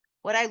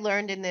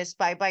learned in this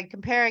by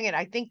comparing it,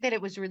 I think that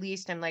it was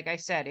released, and like I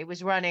said, it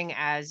was running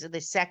as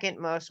the second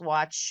most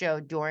watched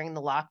show during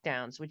the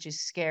lockdowns, which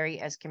is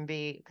scary as can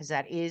be, because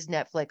that is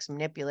Netflix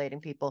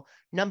manipulating people.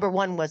 Number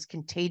 1 was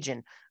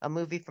Contagion, a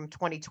movie from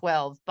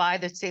 2012 by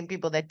the same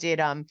people that did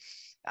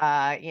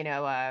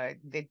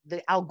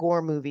the Al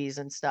Gore movies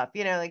and stuff.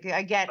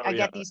 I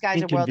get these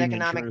guys are World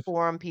Economic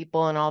Forum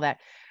people and all that.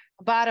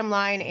 Bottom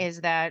line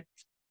is that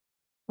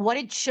what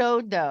it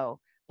showed, though,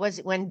 was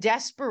when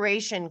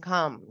desperation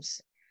comes,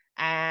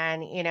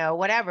 and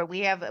whatever we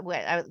have.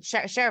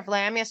 Sheriff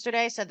Lamb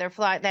yesterday said they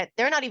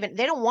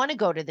don't want to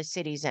go to the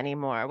cities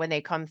anymore when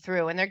they come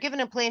through, and they're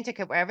given a plane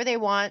ticket wherever they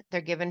want. They're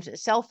given a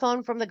cell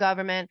phone from the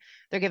government.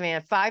 They're given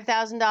a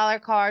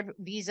 $5,000 card,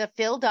 Visa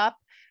filled up,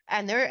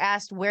 and they're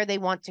asked where they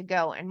want to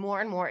go. And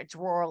more, it's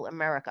rural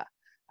America.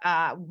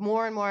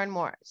 More and more and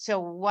more. So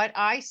what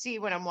I see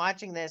when I'm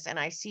watching this, and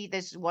I see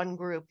this one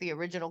group, the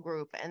original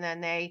group, and then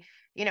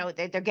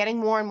they're getting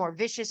more and more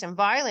vicious and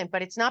violent,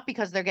 but it's not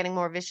because they're getting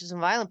more vicious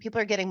and violent.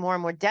 People are getting more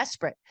and more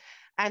desperate.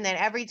 And then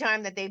every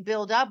time that they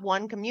build up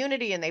one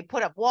community and they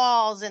put up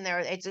walls, and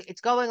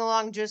it's going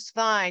along just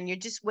fine. You're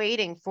just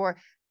waiting for,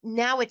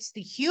 now it's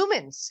the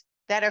humans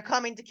that are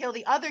coming to kill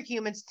the other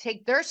humans, to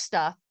take their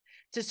stuff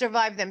to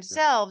survive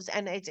themselves.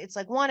 And it's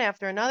like one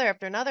after another.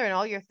 And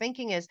all you're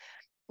thinking is,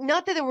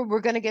 not that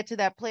we're going to get to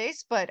that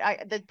place, but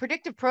the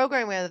predictive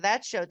programming of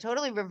that show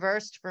totally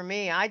reversed for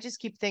me. I just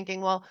keep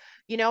thinking, well,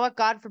 you know what?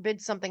 God forbid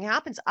something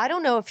happens. I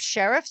don't know if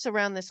sheriffs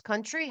around this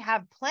country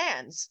have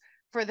plans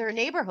for their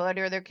neighborhood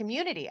or their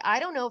community. I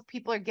don't know if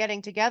people are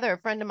getting together. A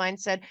friend of mine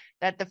said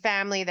that the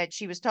family that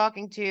she was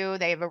talking to,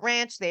 they have a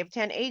ranch, they have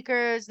 10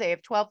 acres, they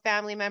have 12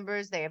 family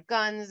members, they have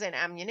guns and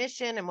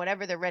ammunition and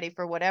whatever. They're ready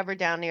for whatever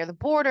down near the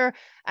border.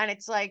 And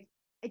it's like,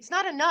 it's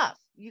not enough.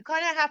 You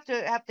kind of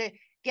have to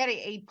get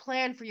a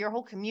plan for your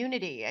whole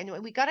community.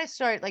 And we got to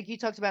start, like you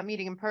talked about,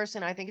 meeting in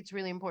person. I think it's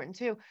really important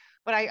too.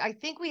 But I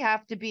think we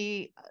have to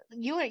be,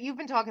 you've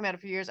been talking about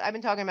it for years. I've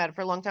been talking about it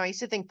for a long time. I used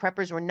to think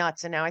preppers were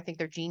nuts, and now I think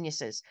they're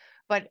geniuses.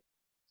 But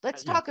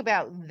let's talk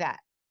about that.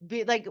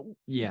 like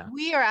Yeah.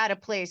 we are at a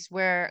place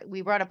where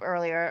we brought up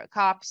earlier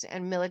cops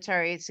and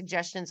military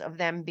suggestions of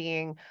them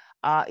being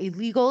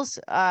illegals,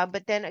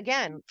 but then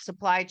again,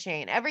 supply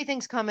chain,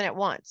 everything's coming at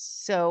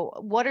once. So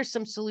what are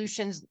some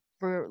solutions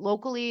for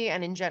locally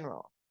and in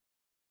general?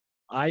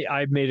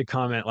 I made a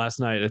comment last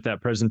night at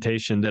that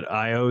presentation that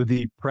I owe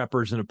the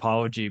preppers an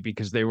apology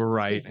because they were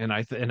right, and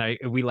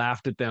we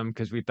laughed at them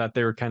because we thought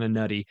they were kind of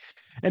nutty,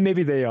 and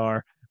maybe they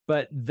are,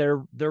 but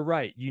they're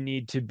right. You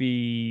need to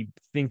be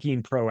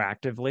thinking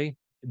proactively.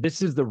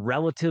 This is the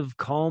relative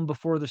calm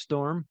before the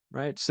storm,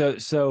 right?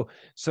 So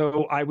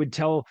I would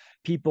tell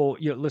people,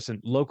 listen,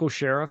 local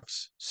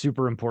sheriffs,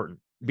 super important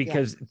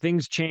because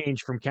things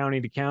change from county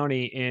to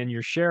county, and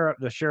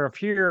the sheriff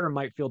here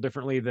might feel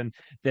differently than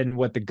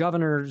what the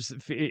governors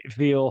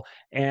feel,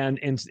 and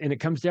it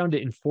comes down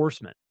to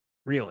enforcement.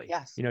 Really,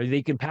 Yes.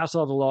 they can pass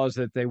all the laws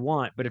that they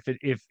want, but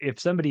if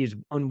somebody is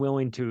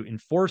unwilling to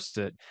enforce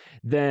it,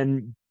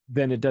 then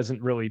it doesn't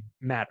really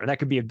matter. That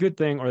could be a good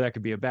thing or that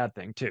could be a bad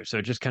thing too. So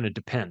it just kind of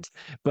depends.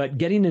 But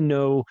getting to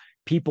know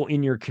people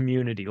in your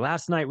community.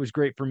 Last night was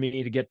great for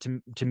me to get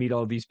to meet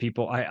all these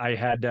people. I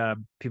had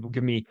people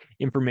give me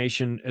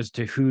information as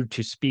to who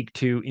to speak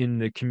to in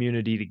the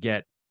community to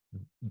get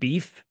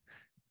beef,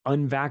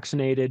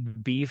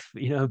 unvaccinated beef,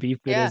 beef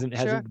that Yeah, isn't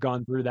sure. hasn't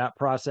gone through that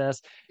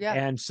process. Yeah.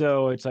 And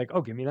so it's like,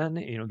 oh, give me that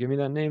name, give me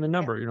that name and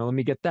number, let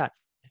me get that.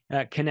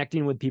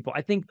 Connecting with people.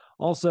 I think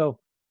also,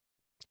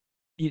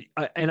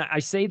 and I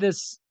say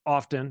this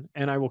often,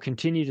 and I will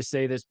continue to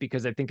say this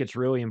because I think it's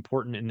really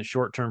important in the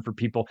short term for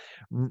people.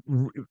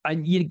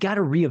 You got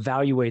to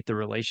reevaluate the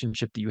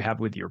relationship that you have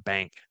with your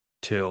bank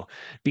too,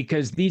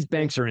 because these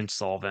banks are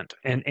insolvent,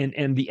 and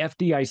the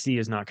FDIC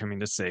is not coming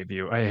to save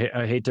you.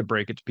 I hate to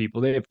break it to people.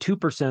 They have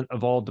 2%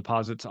 of all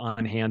deposits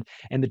on hand,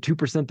 and the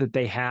 2% that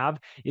they have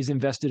is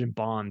invested in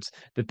bonds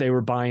that they were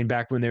buying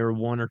back when they were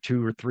 1 or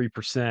 2 or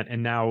 3%,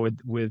 and now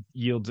with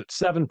yields at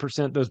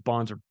 7%, those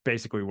bonds are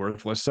basically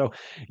worthless. So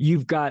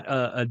you've got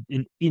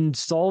an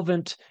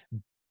insolvent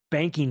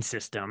banking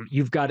system.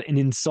 You've got an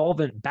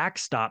insolvent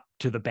backstop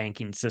to the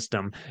banking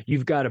system.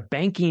 You've got a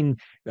banking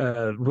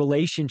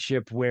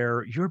relationship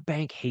where your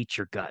bank hates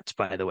your guts,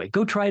 by the way.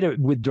 Go try to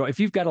withdraw. If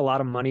you've got a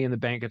lot of money in the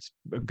bank, it's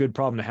a good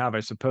problem to have,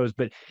 I suppose.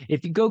 But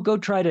if you go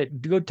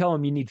tell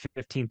them you need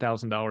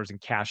 $15,000 in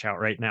cash out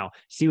right now,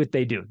 see what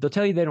they do. They'll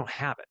tell you they don't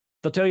have it.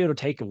 They'll tell you it'll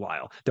take a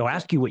while. They'll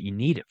ask you what you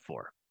need it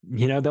for.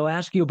 They'll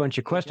ask you a bunch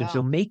of questions.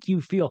 They'll make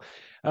you feel,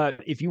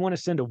 if you want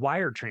to send a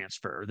wire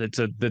transfer, that's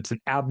an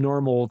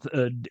abnormal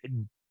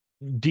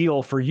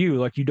deal for you.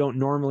 Like you don't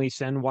normally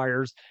send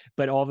wires,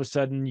 but all of a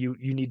sudden you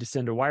need to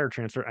send a wire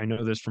transfer. I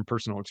know this from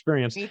personal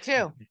experience. Me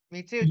too.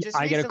 Just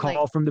I got a recently.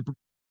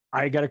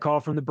 call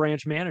from the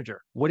branch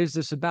manager. What is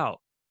this about?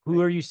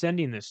 Who are you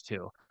sending this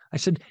to? I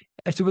said,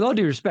 with all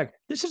due respect,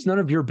 this is none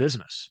of your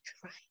business.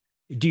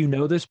 Do you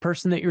know this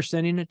person that you're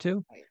sending it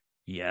to?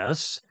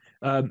 Yes.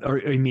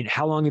 Or I mean,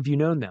 how long have you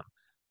known them?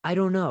 I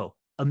don't know.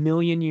 A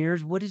million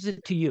years? What is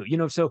it to you?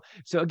 So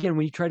again,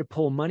 when you try to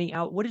pull money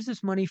out, what is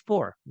this money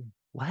for?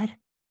 What?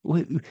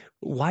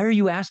 Why are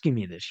you asking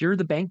me this? You're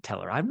the bank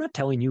teller. I'm not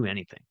telling you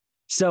anything.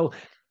 So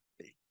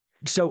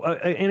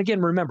and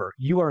again, remember,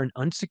 you are an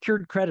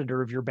unsecured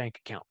creditor of your bank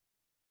account.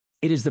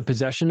 It is the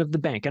possession of the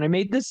bank. And I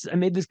made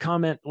this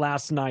comment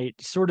last night,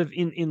 sort of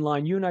in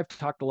line. You and I've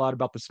talked a lot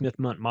about the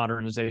Smith-Mundt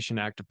Modernization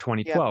Act of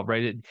 2012,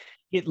 right?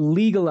 It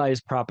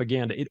legalized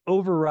propaganda. It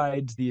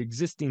overrides the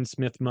existing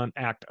Smith-Mundt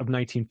Act of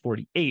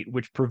 1948,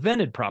 which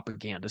prevented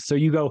propaganda. So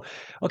you go,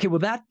 okay, well,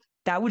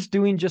 that was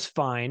doing just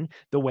fine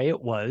the way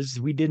it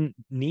was. We didn't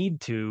need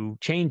to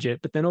change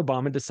it, but then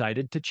Obama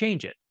decided to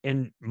change it.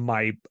 And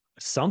my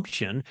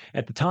assumption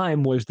at the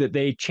time was that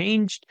they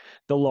changed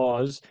the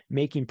laws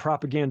making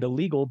propaganda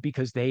legal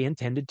because they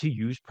intended to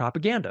use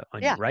propaganda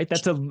on you, right?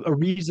 That's a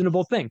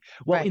reasonable thing.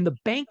 Well, in the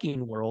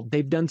banking world,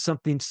 they've done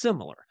something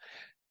similar.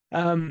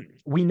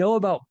 We know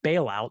about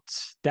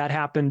bailouts that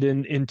happened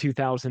in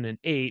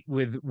 2008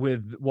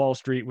 with Wall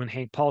Street when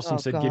Hank Paulson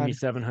said, "Give me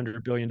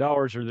 $700 billion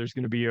or there's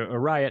going to be a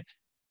riot."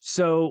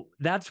 So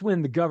that's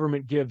when the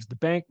government gives the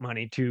bank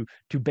money to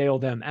bail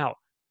them out.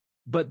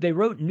 But they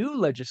wrote new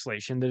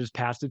legislation that is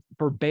passed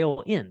for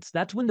bail-ins.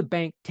 That's when the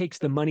bank takes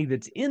the money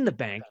that's in the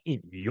bank,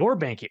 in your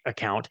bank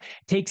account,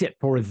 takes it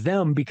for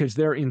them because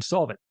they're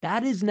insolvent.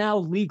 That is now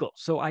legal.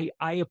 So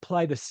I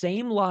apply the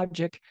same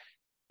logic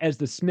as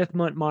the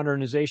Smith-Mundt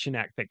Modernization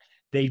Act thing.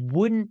 They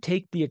wouldn't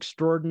take the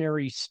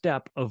extraordinary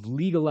step of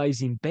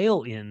legalizing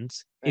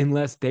bail-ins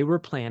unless they were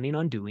planning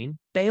on doing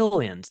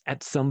bail-ins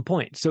at some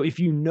point. So if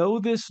you know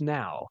this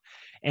now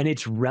and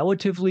it's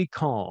relatively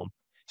calm,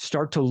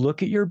 start to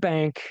look at your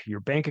bank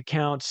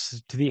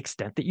accounts to the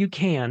extent that you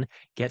can,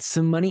 get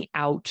some money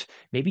out,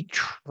 maybe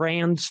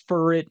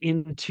transfer it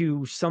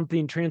into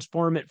something,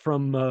 transform it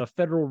from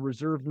Federal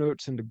Reserve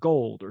notes into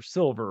gold or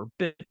silver, or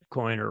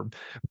Bitcoin or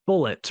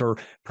bullets or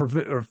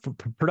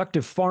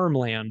productive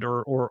farmland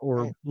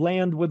or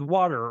land with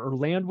water or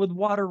land with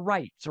water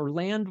rights or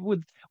land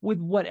with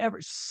whatever,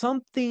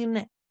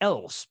 something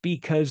else.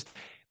 Because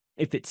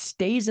if it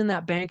stays in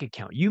that bank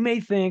account, you may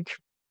think,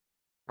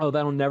 oh,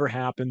 that'll never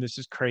happen. This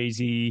is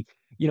crazy,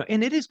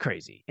 and it is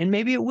crazy. And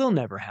maybe it will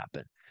never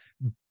happen,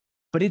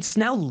 but it's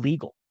now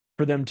legal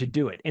for them to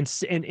do it. And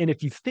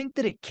if you think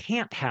that it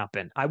can't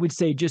happen, I would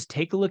say just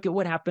take a look at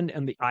what happened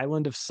on the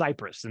island of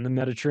Cyprus in the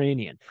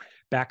Mediterranean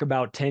back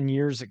about 10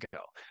 years ago.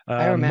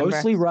 I remember.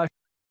 Mostly Russia.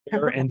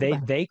 And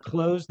they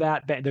closed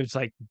that. There's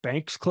like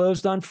banks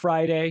closed on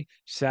Friday.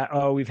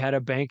 We've had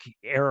a bank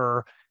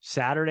error.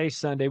 Saturday,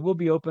 Sunday, we'll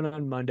be open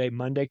on Monday.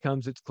 Monday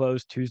comes, it's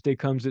closed. Tuesday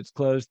comes, it's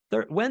closed.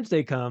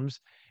 Wednesday comes,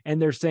 and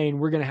they're saying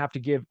we're going to have to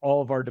give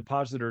all of our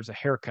depositors a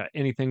haircut.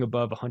 Anything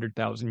above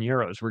 100,000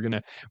 euros, we're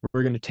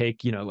gonna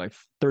take like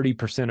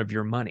 30% of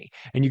your money.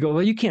 And you go,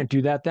 well, you can't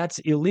do that. That's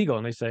illegal.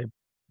 And they say,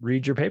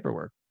 read your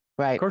paperwork.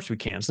 Right. Of course we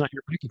can. It's not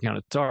your bank account.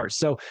 It's ours.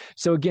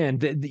 So again,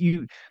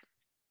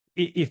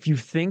 if you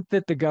think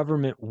that the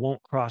government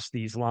won't cross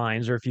these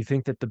lines, or if you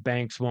think that the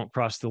banks won't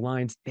cross the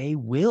lines, they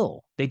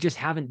will. They just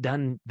haven't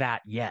done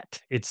that yet.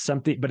 It's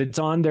something, but it's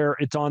on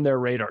their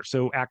radar.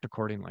 So act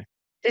accordingly.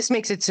 This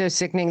makes it so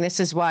sickening.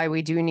 This is why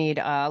we do need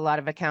a lot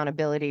of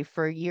accountability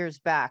for years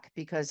back,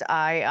 because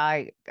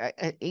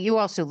you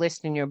also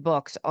list in your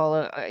books,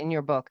 in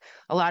your book,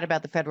 a lot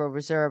about the Federal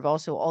Reserve,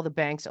 also all the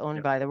banks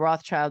owned by the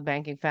Rothschild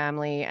banking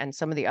family and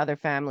some of the other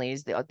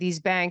families.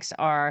 These banks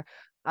are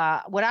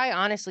what I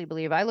honestly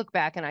believe. I look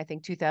back and I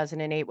think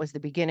 2008 was the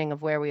beginning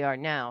of where we are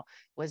now,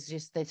 was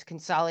just this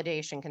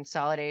consolidation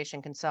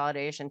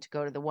to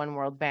go to the one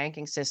world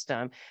banking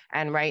system.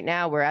 And right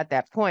now we're at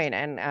that point.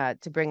 And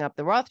to bring up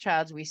the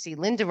Rothschilds, we see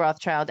Linda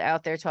Rothschild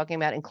out there talking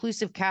about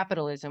inclusive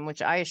capitalism,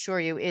 which I assure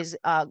you is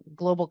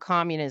global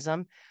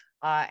communism.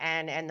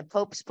 And the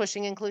Pope's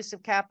pushing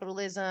inclusive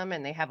capitalism,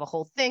 and they have a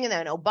whole thing. And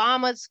then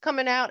Obama's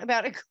coming out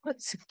about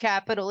inclusive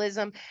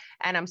capitalism.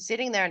 And I'm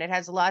sitting there, and it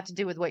has a lot to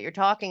do with what you're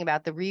talking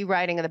about, the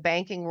rewriting of the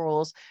banking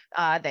rules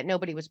that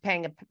nobody was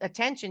paying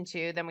attention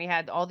to. Then we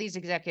had all these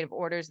executive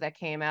orders that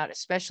came out,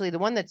 especially the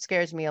one that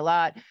scares me a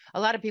lot. A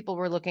lot of people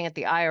were looking at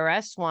the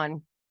IRS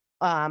one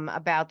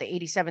about the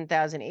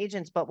 87,000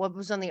 agents. But what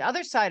was on the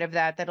other side of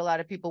that a lot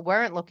of people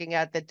weren't looking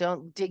at, that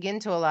don't dig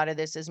into a lot of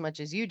this as much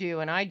as you do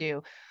and I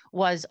do,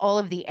 was all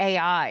of the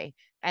AI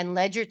and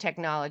ledger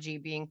technology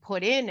being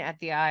put in at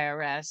the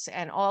IRS,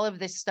 and all of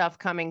this stuff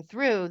coming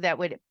through that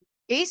would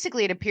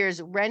basically, it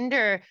appears,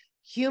 render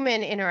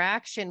human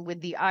interaction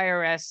with the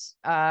IRS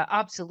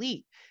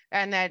obsolete.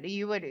 And that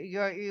there would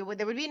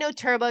be no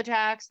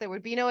TurboTax, there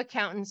would be no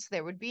accountants,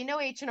 there would be no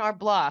H&R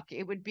Block.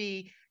 It would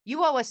be,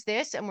 you owe us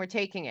this and we're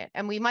taking it.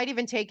 And we might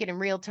even take it in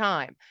real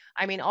time.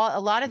 I mean, a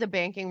lot of the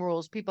banking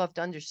rules people have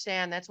to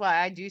understand. That's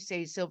why I do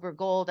say silver,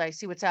 gold. I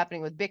see what's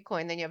happening with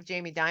Bitcoin. Then you have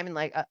Jamie Dimon,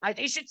 like,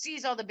 they should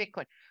seize all the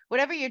Bitcoin.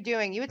 Whatever you're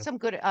doing, you had some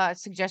good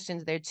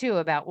suggestions there too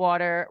about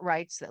water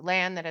rights, that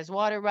land that has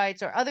water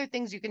rights, or other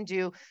things you can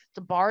do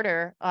to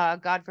barter.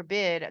 God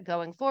forbid,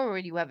 going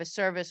forward, you have a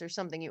service or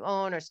something you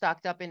own or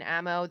stocked up in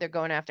ammo. They're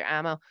going after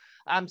ammo.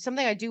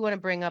 Something I do want to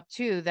bring up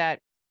too, that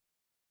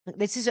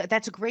that's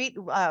a great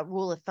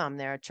rule of thumb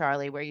there,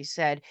 Charlie, where you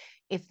said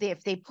if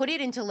they put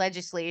it into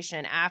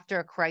legislation after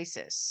a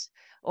crisis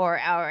or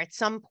at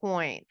some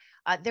point,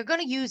 they're going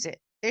to use it.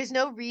 There's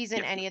no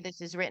reason any of this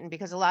is written,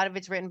 because a lot of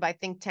it's written by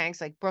think tanks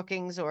like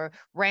Brookings or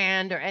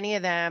Rand or any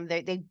of them.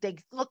 They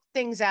look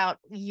things out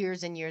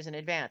years and years in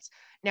advance.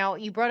 Now,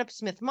 you brought up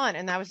Smith-Mundt,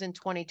 and that was in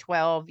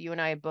 2012. You and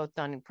I have both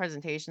done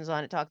presentations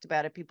on it, talked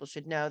about it. People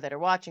should know that are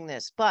watching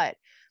this. But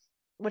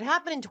what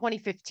happened in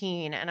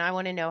 2015, and I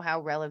want to know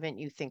how relevant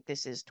you think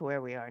this is to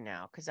where we are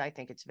now, because I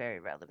think it's very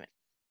relevant.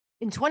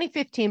 In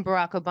 2015,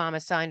 Barack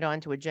Obama signed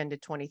on to Agenda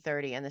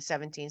 2030 and the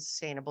 17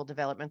 Sustainable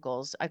Development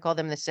Goals. I call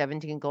them the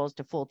 17 goals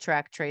to full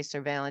track, trace,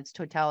 surveillance,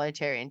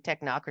 totalitarian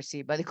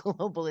technocracy by the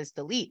globalist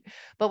elite.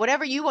 But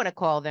whatever you want to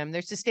call them,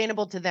 they're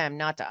sustainable to them,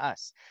 not to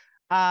us.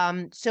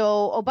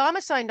 So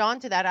Obama signed on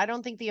to that. I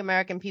don't think the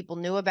American people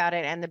knew about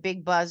it. And the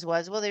big buzz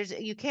was, well,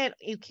 you can't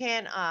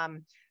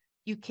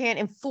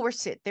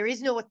enforce it. There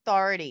is no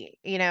authority,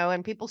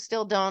 and people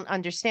still don't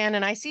understand.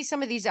 And I see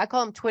some of these, I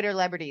call them Twitter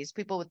celebrities,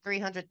 people with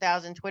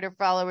 300,000 Twitter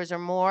followers or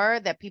more,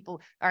 that people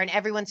are in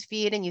everyone's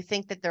feed and you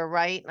think that they're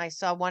right. And I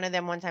saw one of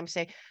them one time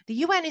say, the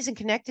UN isn't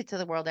connected to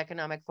the World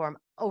Economic Forum.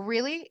 Oh,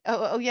 really?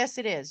 Oh, yes,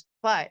 it is.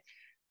 But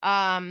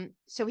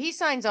so he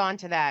signs on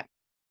to that.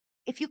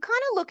 If you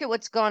kind of look at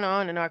what's gone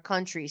on in our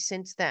country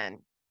since then,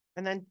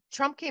 and then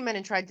Trump came in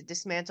and tried to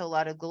dismantle a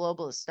lot of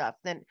globalist stuff,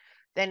 then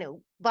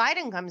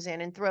Biden comes in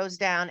and throws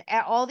down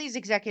all these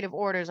executive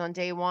orders on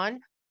day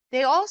one.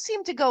 They all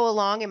seem to go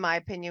along, in my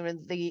opinion,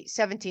 with the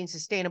 17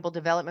 Sustainable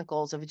Development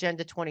Goals of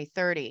Agenda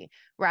 2030,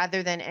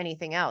 rather than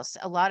anything else.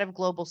 A lot of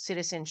global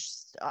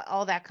citizens,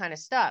 all that kind of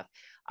stuff.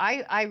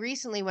 I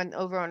recently went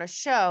over on a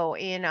show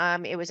in,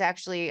 it was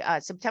actually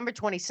September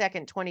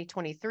 22nd,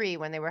 2023,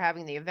 when they were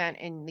having the event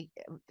in the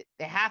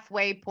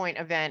halfway point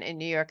event in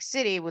New York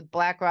City with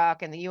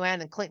BlackRock and the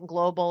UN and Clinton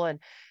Global and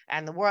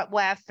the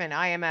WEF and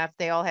IMF.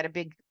 They all had a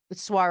big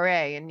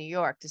soiree in New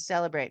York to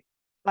celebrate.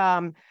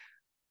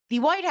 The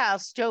White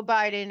House, Joe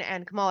Biden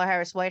and Kamala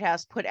Harris White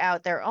House, put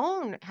out their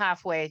own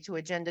halfway to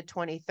Agenda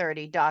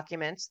 2030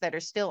 documents that are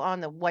still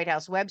on the White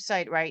House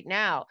website right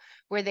now,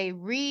 where they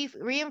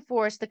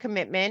reinforce the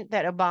commitment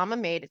that Obama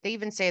made. They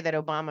even say that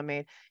Obama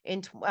made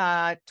in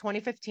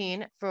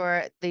 2015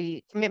 for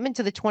the commitment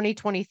to the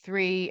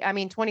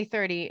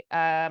 2030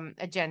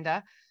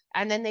 agenda.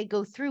 And then they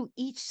go through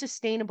each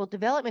sustainable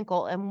development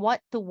goal and what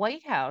the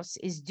White House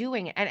is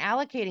doing and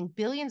allocating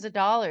billions of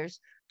dollars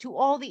to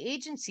all the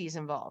agencies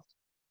involved.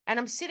 And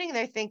I'm sitting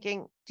there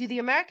thinking, do the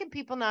American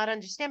people not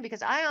understand?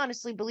 Because I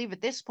honestly believe at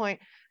this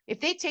point, if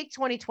they take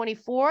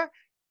 2024,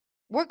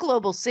 we're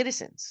global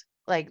citizens.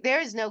 Like,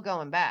 there is no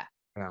going back.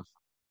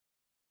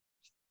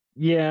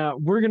 Yeah,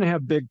 we're going to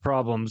have big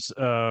problems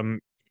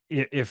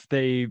if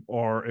the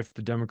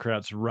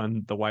Democrats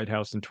run the White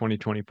House in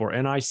 2024.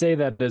 And I say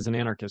that as an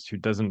anarchist who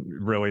doesn't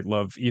really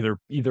love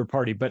either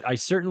party, but I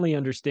certainly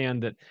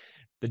understand that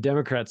the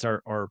Democrats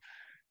are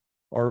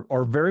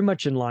very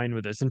much in line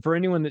with this. And for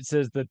anyone that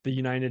says that the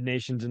United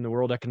Nations and the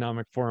World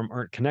Economic Forum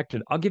aren't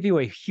connected, I'll give you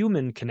a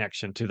human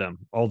connection to them,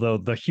 although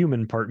the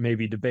human part may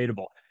be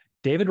debatable.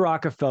 David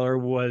Rockefeller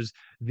was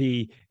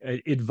the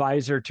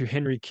advisor to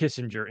Henry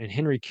Kissinger, and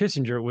Henry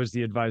Kissinger was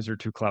the advisor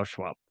to Klaus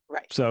Schwab.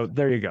 Right. So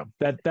there you go.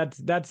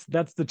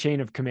 That's the chain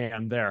of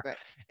command there. Right.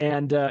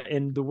 And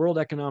the World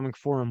Economic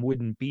Forum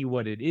wouldn't be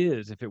what it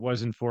is if it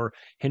wasn't for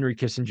Henry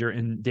Kissinger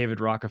and David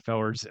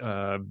Rockefeller's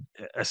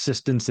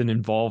assistance and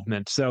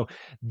involvement. So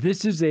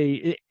this is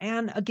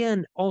and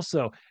again,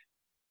 also,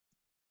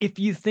 if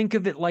you think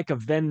of it like a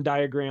Venn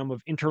diagram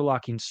of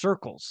interlocking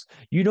circles,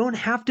 you don't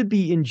have to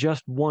be in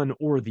just one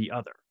or the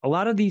other. A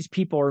lot of these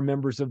people are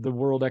members of the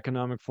World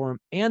Economic Forum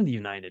and the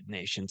United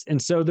Nations.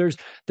 And so there's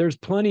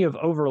plenty of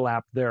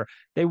overlap there.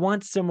 They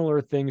want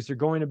similar things. They're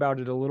going about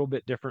it a little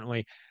bit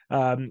differently.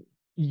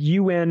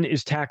 UN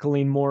is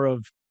tackling more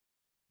of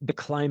the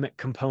climate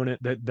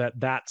component,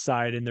 that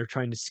side, and they're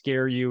trying to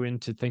scare you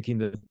into thinking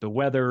that the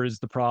weather is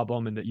the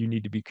problem and that you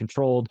need to be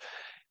controlled.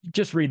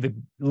 Just read the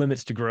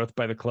Limits to Growth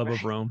by the Club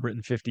of Rome,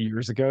 written 50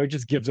 years ago. It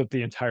just gives up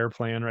the entire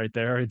plan right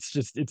there.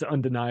 It's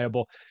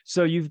undeniable.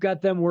 So you've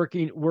got them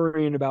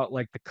worrying about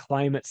like the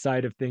climate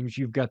side of things.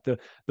 You've got the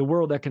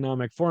World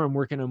Economic Forum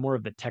working on more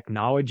of the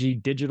technology,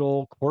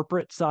 digital,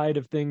 corporate side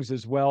of things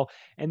as well.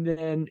 And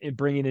then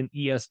bringing in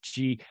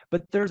ESG,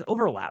 but there's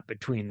overlap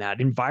between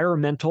that.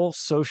 Environmental,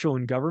 social,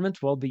 and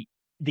governance. Well, the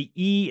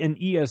E and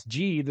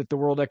ESG that the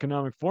World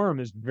Economic Forum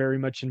is very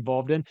much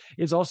involved in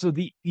is also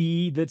the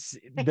E that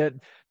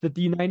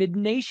the United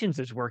Nations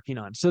is working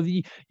on. So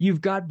you've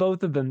got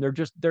both of them.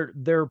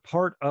 They're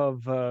part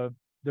of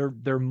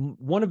they're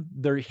one of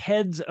their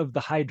heads of the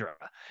Hydra.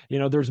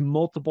 There's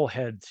multiple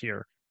heads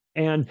here,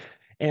 but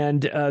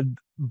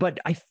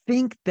I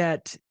think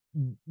that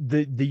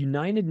the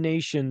United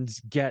Nations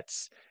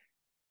gets.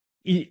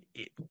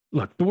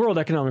 Look, the World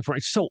Economic Forum,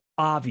 it's so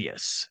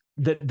obvious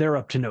that they're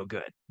up to no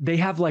good. They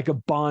have like a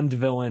Bond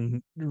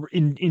villain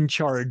in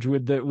charge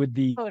with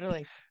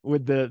Totally.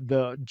 with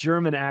the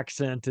German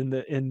accent and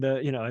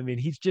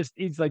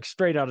he's like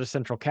straight out of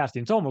Central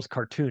Casting. It's almost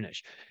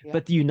cartoonish. Yeah.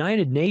 But the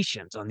United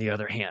Nations, on the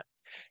other hand,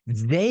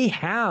 they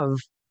have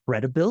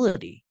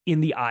credibility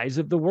in the eyes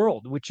of the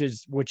world, which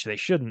they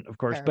shouldn't, of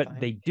course, but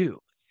they do.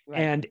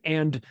 Right.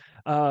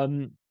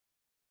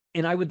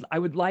 And I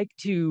would like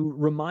to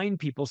remind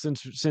people,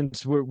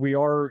 since we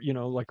are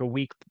like a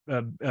week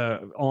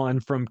on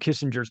from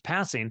Kissinger's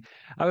passing,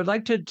 I would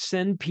like to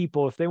send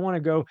people, if they want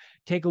to go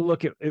take a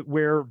look at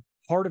where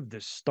part of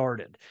this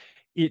started.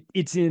 You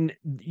can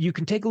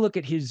take a look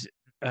at his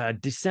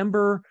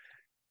December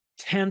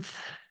 10th,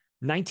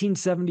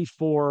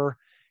 1974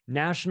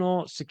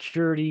 National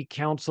Security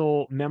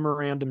Council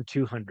Memorandum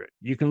 200.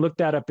 You can look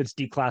that up. It's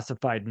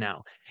declassified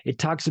now. It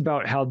talks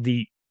about how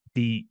the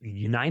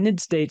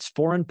United States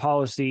foreign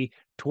policy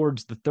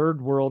towards the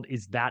third world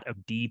is that of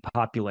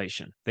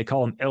depopulation. They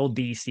call them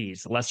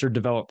LDCs, lesser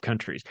developed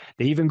countries.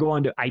 They even go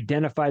on to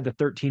identify the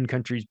 13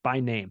 countries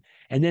by name.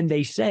 And then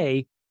they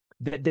say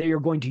that they are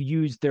going to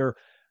use the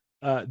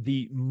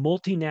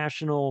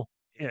multinational,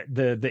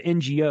 the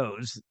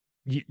NGOs,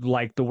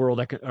 like the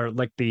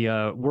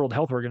World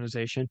Health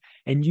Organization,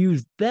 and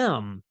use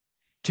them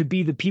to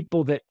be the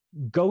people that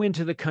go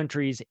into the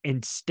countries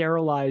and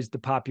sterilize the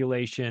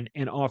population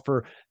and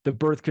offer the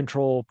birth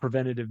control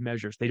preventative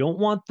measures. They don't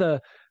want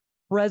the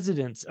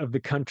presidents of the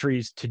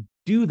countries to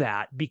do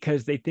that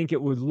because they think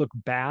it would look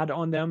bad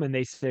on them. And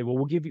they say,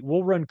 well,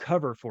 we'll run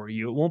cover for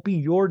you. It won't be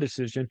your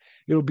decision.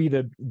 It'll be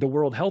the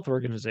World Health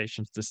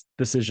Organization's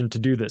decision to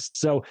do this.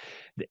 So,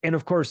 and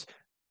of course,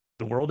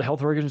 the World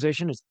Health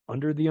Organization is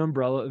under the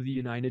umbrella of the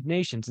United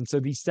Nations. And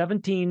so these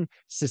 17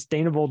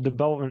 sustainable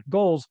development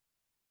goals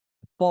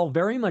fall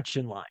very much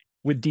in line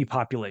with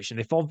depopulation.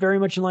 They fall very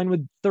much in line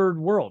with third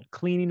world,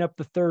 cleaning up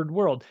the third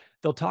world.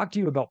 They'll talk to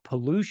you about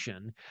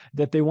pollution,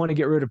 that they want to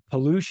get rid of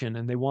pollution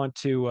and they want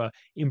to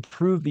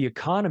improve the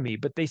economy.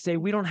 But they say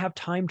we don't have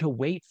time to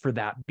wait for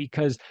that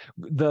because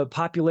the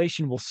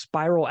population will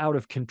spiral out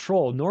of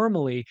control.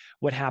 Normally,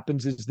 what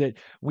happens is that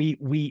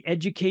we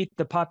educate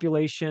the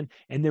population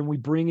and then we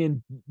bring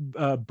in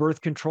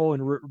birth control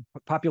and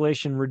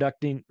population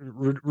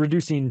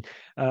reducing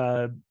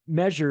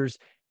measures,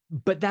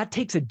 but that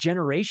takes a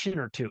generation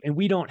or two, and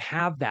we don't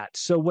have that.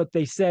 So what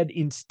they said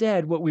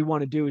instead, what we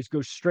want to do is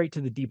go straight to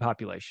the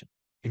depopulation.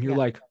 And you're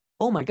like,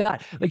 oh my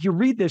God, like you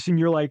read this and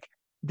you're like,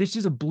 this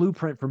is a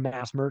blueprint for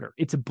mass murder.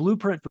 It's a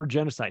blueprint for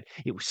genocide.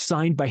 It was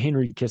signed by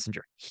Henry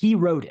Kissinger. He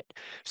wrote it.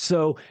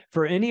 So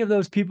for any of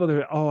those people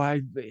that are,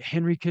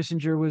 Henry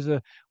Kissinger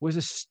was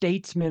a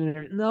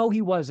statesman. No,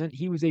 he wasn't.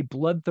 He was a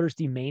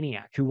bloodthirsty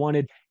maniac who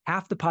wanted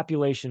half the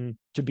population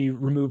to be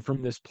removed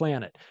from this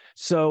planet.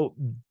 So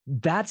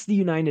that's the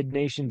United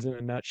Nations in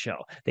a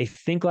nutshell. They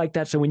think like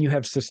that. So when you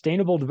have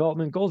sustainable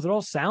development goals, it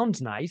all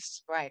sounds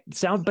nice, right?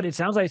 But it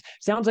sounds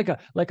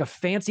like a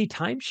fancy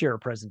timeshare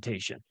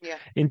presentation. Yeah.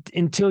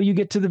 Until you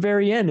get to the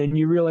very end and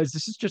you realize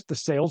this is just the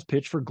sales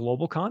pitch for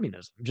global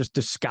communism, just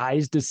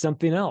disguised as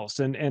something else.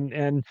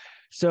 And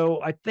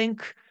so I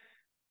think,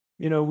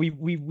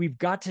 we've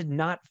got to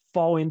not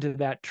fall into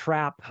that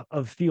trap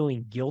of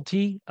feeling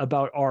guilty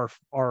about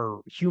our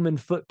human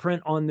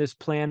footprint on this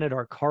planet,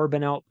 our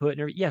carbon output.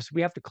 And yes,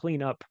 we have to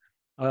clean up.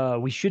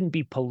 We shouldn't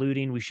be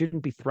polluting. We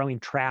shouldn't be throwing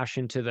trash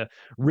into the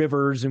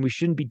rivers, and we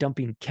shouldn't be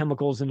dumping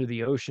chemicals into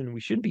the ocean.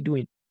 We shouldn't be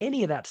doing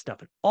any of that stuff.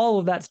 And all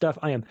of that stuff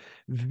I am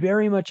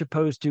very much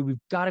opposed to. We've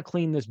got to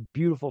clean this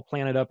beautiful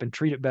planet up and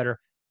treat it better.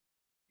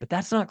 But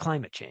that's not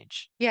climate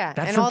change. Yeah.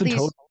 That's and something all these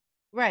total.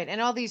 Right.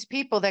 And all these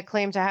people that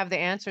claim to have the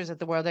answers at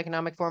the World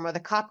Economic Forum or the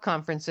COP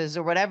conferences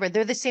or whatever,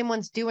 they're the same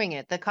ones doing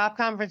it. The COP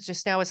conference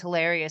just now is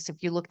hilarious. If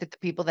you looked at the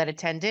people that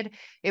attended,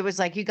 it was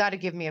like, you got to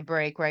give me a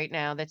break right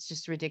now. That's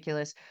just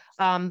ridiculous.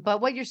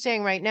 But what you're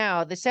saying right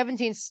now, the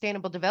 17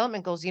 Sustainable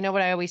Development Goals, you know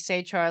what I always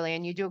say, Charlie,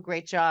 and you do a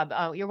great job.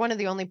 You're one of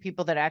the only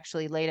people that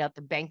actually laid out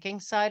the banking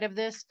side of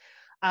this.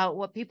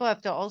 What people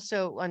have to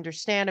also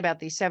understand about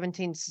these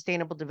 17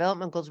 Sustainable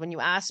Development Goals, when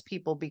you ask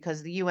people,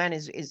 because the UN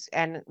is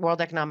and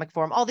World Economic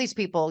Forum, all these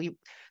people,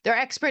 they're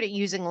expert at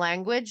using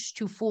language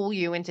to fool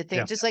you into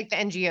things, just like the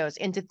NGOs,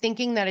 into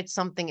thinking that it's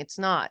something it's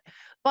not.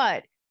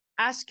 But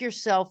ask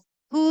yourself,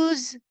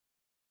 who's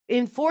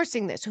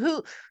enforcing this?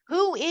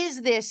 Who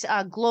is this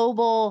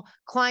global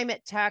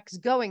climate tax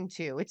going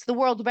to? It's the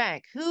World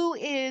Bank. Who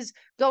is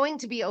going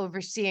to be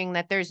overseeing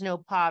that there's no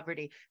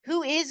poverty?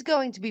 Who is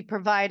going to be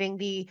providing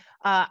the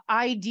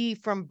ID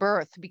from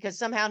birth, because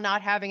somehow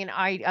not having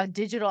a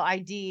digital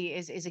ID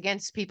is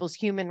against people's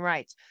human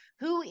rights?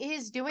 Who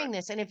is doing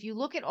this? And if you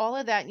look at all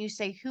of that and you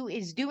say, who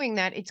is doing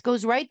that? It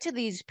goes right to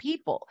these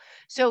people.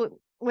 So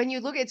when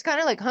you look, it's kind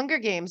of like Hunger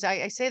Games.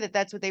 I say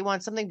that's what they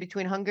want, something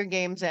between Hunger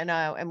Games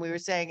and we were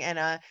saying,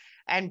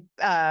 and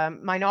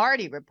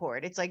Minority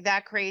Report. It's like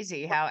that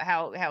crazy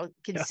how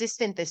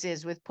consistent this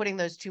is with putting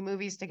those two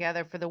movies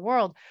together for the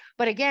world.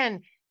 But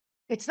again,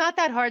 it's not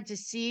that hard to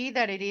see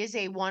that it is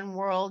a one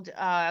world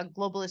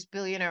globalist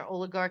billionaire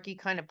oligarchy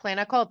kind of plan.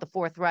 I call it the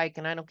Fourth Reich,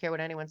 and I don't care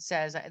what anyone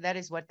says. That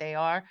is what they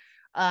are.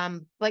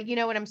 But you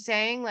know what I'm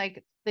saying?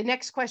 Like, the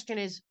next question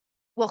is,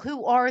 well,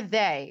 who are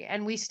they?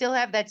 And we still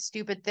have that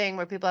stupid thing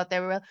where people out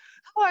there were,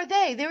 who are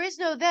they? There is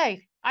no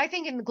they. I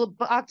think in the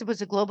Octopus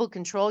of Global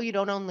Control, you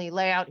don't only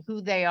lay out who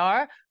they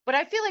are, but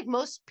I feel like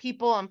most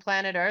people on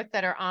planet Earth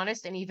that are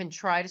honest and even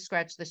try to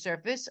scratch the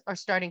surface are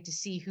starting to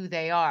see who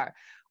they are,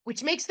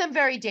 which makes them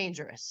very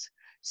dangerous.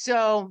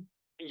 So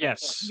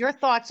yes, your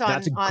thoughts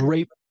on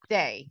great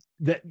they.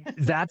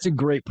 That's a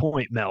great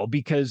point, Mel,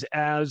 because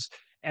as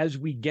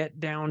we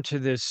get down to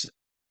this,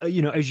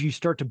 as you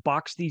start to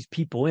box these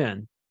people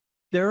in,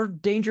 they're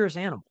dangerous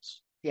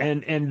animals. Yeah.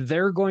 And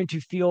they're going to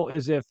feel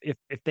as if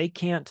they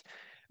can't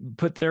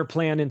put their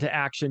plan into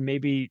action,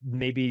 maybe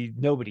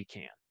nobody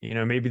can.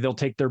 Maybe they'll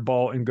take their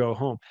ball and go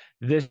home.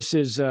 This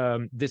is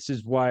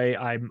why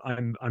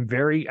I'm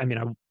very,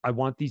 I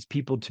want these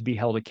people to be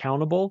held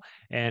accountable,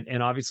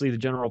 and obviously the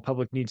general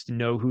public needs to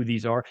know who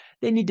these are.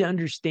 They need to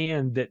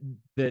understand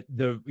that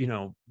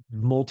the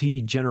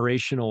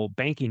multi-generational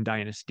banking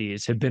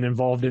dynasties have been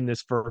involved in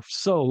this for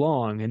so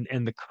long,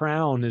 and the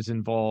crown is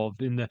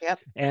involved in the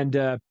and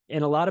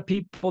a lot of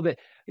people that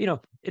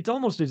it's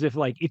almost as if,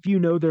 like, if you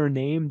know their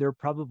name, they're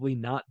probably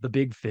not the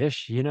big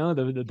fish.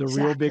 The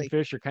real big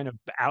fish are kind of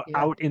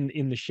out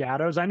in the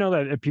shadows. I know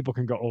that people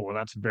can go, oh, well,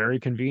 that's very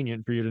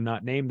convenient for you to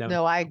not name them.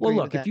 No, I agree. Well,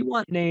 look, if you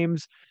want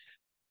names,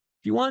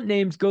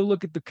 go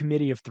look at the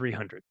Committee of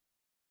 300.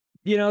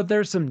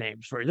 There's some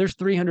names for you. There's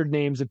 300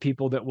 names of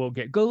people that will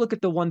get. Go look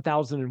at the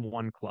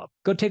 1001 Club.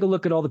 Go take a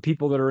look at all the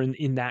people that are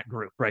in that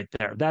group right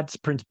there. That's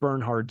Prince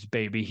Bernhard's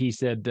baby. He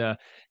said,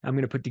 I'm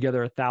going to put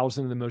together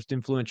 1,000 of the most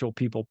influential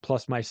people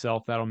plus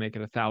myself. That'll make it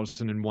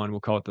 1001. We'll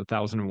call it the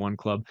 1001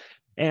 Club.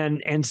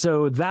 And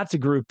so that's a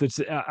group that's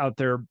out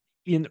there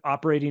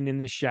operating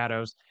in the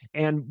shadows.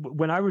 And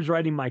when I was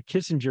writing my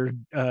Kissinger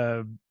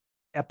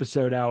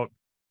episode out,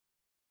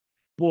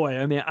 boy,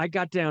 I mean, I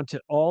got down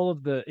to all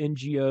of the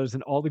NGOs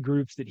and all the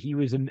groups that he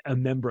was a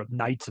member of: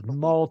 Knights of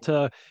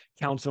Malta,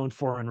 Council on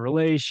Foreign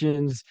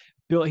Relations.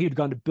 Bill, he had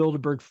gone to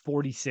Bilderberg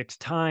 46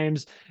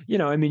 times.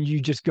 I mean, you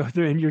just go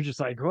through and you're just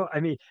like, well, I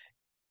mean,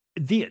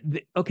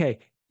 okay,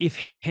 if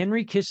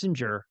Henry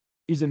Kissinger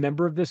is a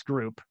member of this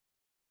group,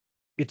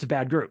 it's a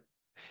bad group.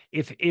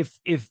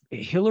 If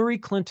Hillary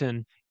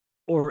Clinton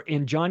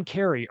and John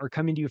Kerry are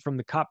coming to you from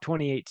the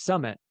COP28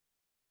 summit,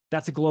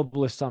 that's a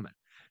globalist summit.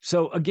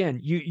 So again,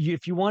 you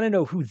if you want to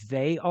know who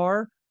they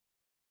are,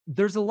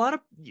 there's a lot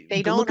of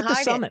they don't look at the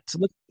hide summits.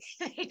 Look,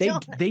 they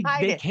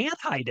they can't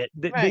hide it.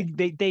 Right.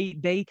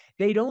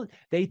 They don't.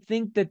 They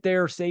think that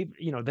they're safe.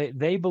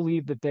 They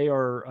believe that they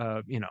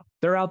are.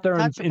 They're out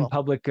there in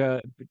public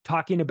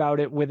talking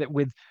about it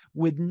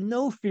with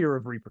no fear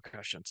of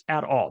repercussions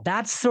at all.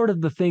 That's sort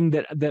of the thing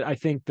that I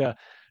think the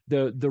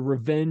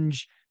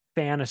revenge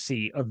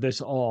fantasy of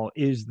this all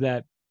is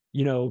that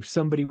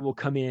somebody will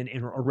come in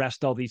and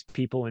arrest all these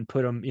people and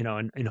put them,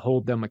 and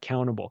hold them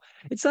accountable.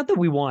 It's not that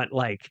we want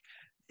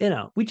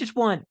we just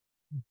want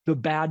the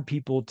bad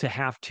people to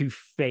have to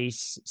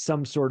face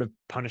some sort of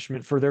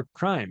punishment for their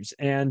crimes.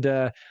 And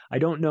I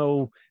don't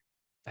know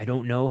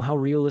how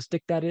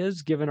realistic that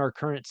is given our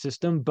current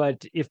system,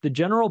 but if the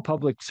general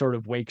public sort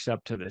of wakes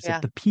up to this,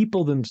 if the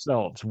people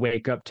themselves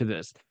wake up to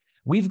this,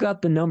 we've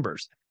got the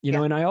numbers.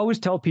 And I always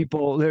tell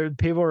people,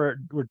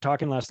 were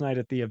talking last night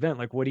at the event,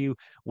 like, what do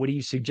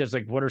you suggest?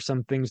 Like, what are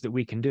some things that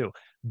we can do?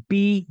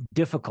 Be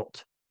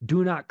difficult.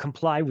 Do not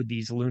comply with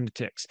these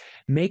lunatics.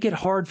 Make it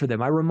hard for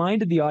them. I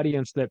reminded the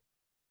audience that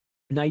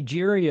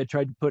Nigeria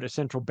tried to put a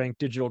central bank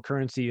digital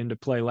currency into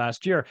play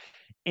last year,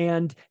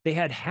 and they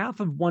had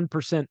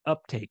 0.5%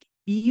 uptake,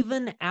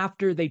 even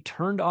after they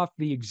turned off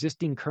the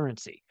existing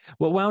currency.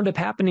 What wound up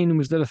happening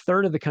was that a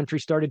third of the country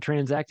started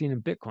transacting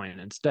in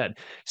Bitcoin instead.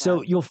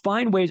 So you'll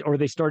find ways, or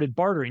they started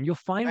bartering. You'll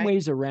find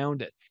ways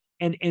around it.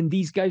 And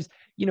these guys,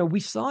 we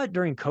saw it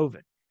during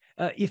COVID.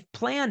 If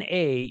plan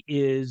A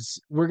is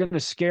we're going to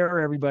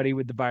scare everybody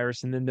with the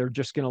virus and then they're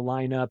just going to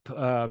line up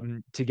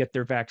to get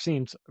their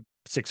vaccines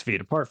 6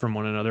 feet apart from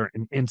one another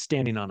and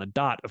standing on a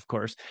dot, of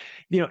course,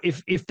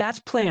 if that's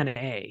plan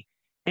A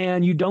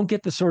and you don't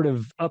get the sort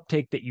of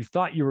uptake that you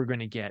thought you were going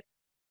to get,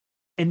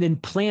 and then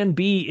plan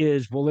B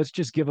is, well, let's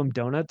just give them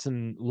donuts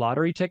and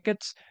lottery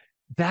tickets.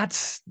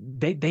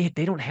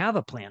 They don't have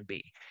a plan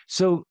B.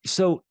 So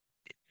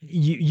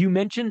you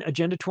mentioned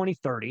Agenda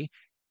 2030.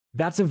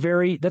 That's a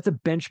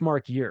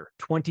benchmark year,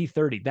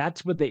 2030.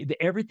 That's what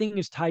everything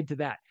is tied to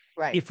that.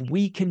 Right. If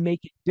we can make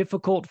it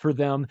difficult for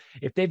them,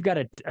 if they've got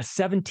a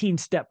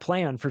 17-step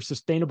plan for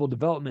sustainable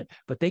development,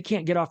 but they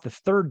can't get off the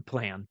third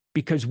plan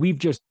because we've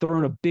just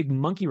thrown a big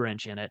monkey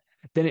wrench in it,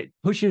 then it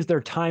pushes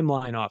their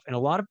timeline off. And a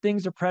lot of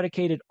things are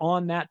predicated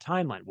on that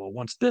timeline. Well,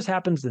 once this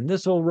happens, then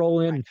this will roll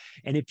in. Right.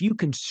 And if you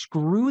can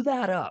screw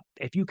that up,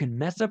 if you can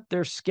mess up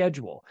their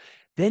schedule,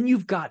 then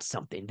you've got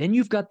something. Then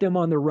you've got them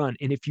on the run.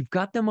 And if you've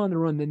got them on the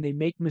run, then they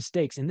make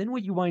mistakes. And then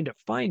what you wind up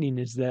finding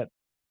is that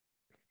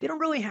they don't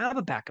really have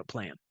a backup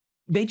plan.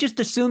 They just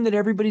assume that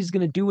everybody's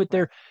going to do what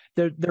they're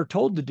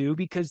told to do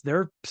because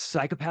they're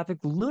psychopathic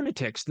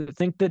lunatics that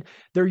think that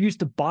they're used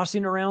to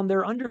bossing around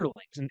their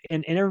underlings,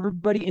 and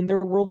everybody in their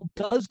world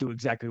does do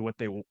exactly what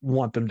they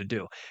want them to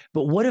do.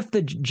 But what if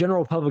the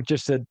general public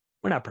just said,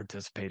 we're not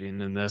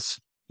participating in this?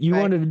 You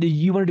want to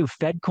do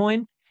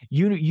FedCoin?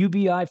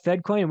 UBI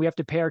FedCoin, and we have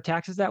to pay our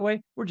taxes that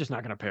way? We're just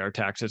not going to pay our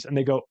taxes. And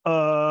they go,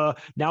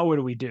 now what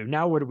do we do?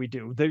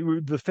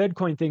 The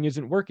FedCoin thing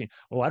isn't working.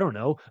 Oh, I don't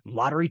know.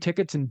 Lottery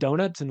tickets and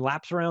donuts and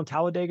laps around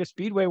Talladega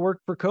Speedway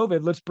worked for COVID.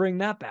 Let's bring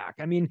that back.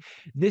 I mean,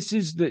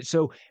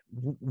 so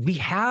we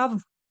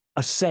have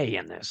a say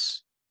in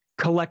this.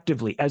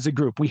 Collectively, as a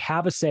group, we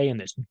have a say in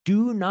this.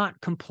 Do not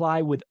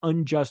comply with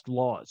unjust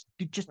laws.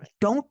 Just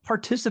don't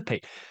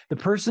participate. The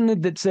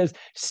person that says,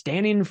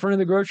 standing in front of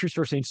the grocery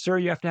store saying, sir,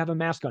 you have to have a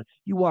mask on,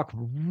 you walk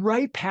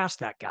right past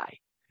that guy.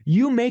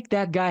 You make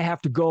that guy have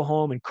to go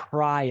home and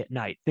cry at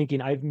night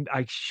thinking,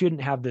 I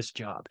shouldn't have this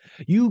job.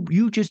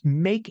 You just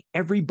make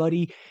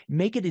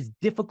it as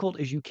difficult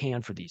as you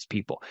can for these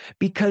people,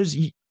 because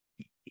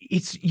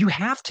you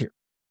have to.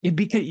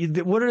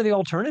 Because what are the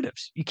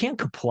alternatives? You can't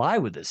comply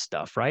with this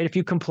stuff, right? If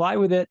you comply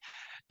with it,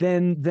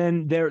 then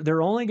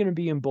they're only going to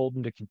be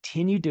emboldened to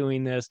continue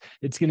doing this.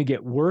 It's going to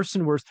get worse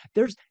and worse.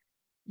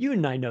 You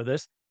and I know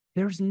this.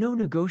 There's no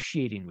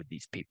negotiating with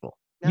these people.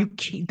 No.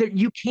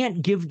 You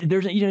can't give.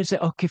 Say,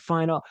 okay,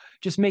 fine, I'll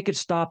just make it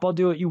stop. I'll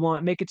do what you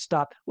want. Make it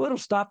stop. Well, it'll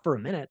stop for a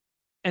minute,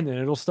 and then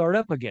it'll start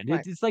up again.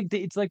 Right.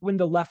 It's like when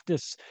the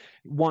leftists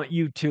want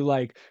you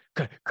to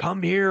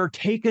come here,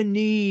 take a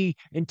knee,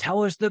 and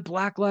tell us that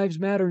Black Lives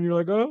Matter, and you're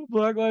like, oh,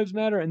 Black Lives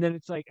Matter, and then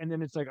it's like,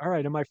 all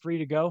right, am I free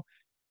to go?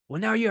 Well,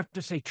 now you have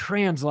to say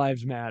trans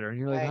lives matter, and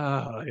you're like,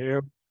 oh,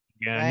 here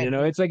again.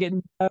 Right. It's like it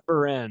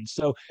never ends.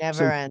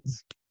 Never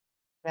ends.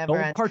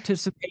 Don't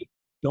participate.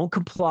 Don't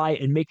comply,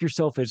 and make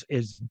yourself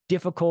as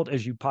difficult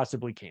as you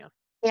possibly can.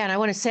 Yeah, and I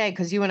want to say,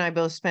 because you and I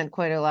both spent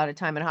quite a lot of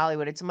time in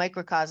Hollywood, it's a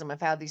microcosm of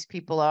how these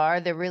people are.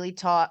 They're really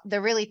tough,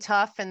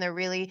 and they're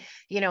really,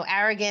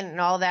 arrogant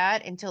and all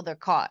that until they're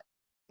caught.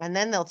 And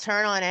then they'll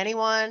turn on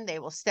anyone, they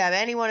will stab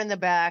anyone in the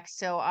back.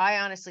 So I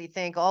honestly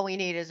think all we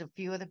need is a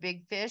few of the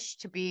big fish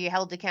to be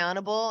held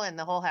accountable, and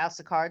the whole house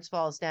of cards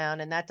falls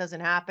down. And that doesn't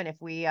happen if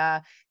we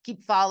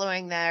keep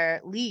following their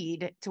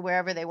lead to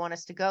wherever they want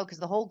us to go. Because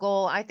the whole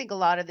goal, I think a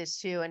lot of this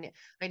too, and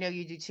I know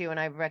you do too, and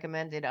I've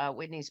recommended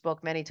Whitney's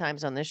book many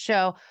times on this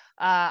show.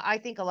 I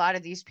think a lot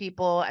of these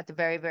people at the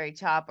very, very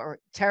top are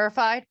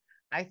terrified.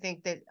 I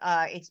think that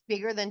it's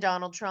bigger than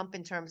Donald Trump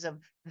in terms of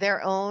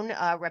their own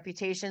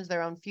reputations,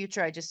 their own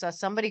future. I just saw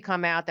somebody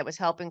come out that was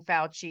helping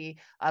Fauci,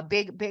 a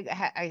big,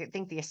 I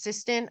think the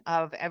assistant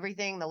of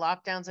everything, the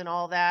lockdowns and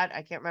all that.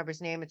 I can't remember his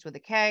name. It's with a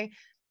K.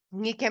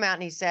 He came out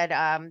and he said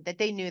that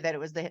they knew that it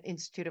was the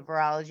Institute of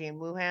Virology in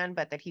Wuhan,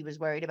 but that he was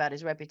worried about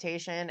his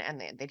reputation,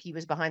 and that he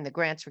was behind the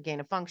grants for gain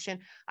of function.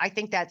 I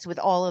think that's with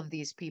all of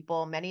these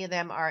people. Many of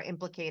them are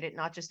implicated,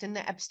 not just in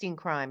the Epstein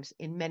crimes,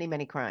 in many,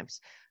 many crimes.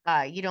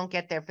 You don't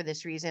get there for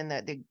this reason.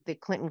 The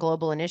Clinton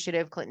Global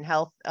Initiative, Clinton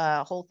Health,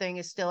 whole thing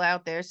is still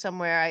out there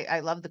somewhere.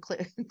 I love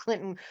the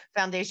Clinton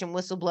Foundation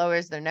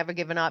whistleblowers. They're never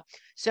giving up.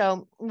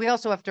 So we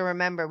also have to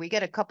remember, we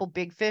get a couple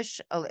big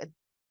fish.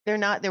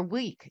 They're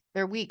weak.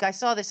 They're weak. I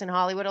saw this in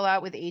Hollywood a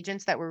lot with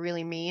agents that were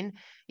really mean,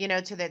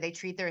 to that they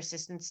treat their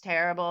assistants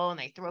terrible, and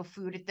they throw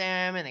food at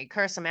them, and they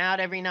curse them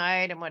out every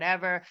night and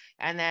whatever.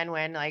 And then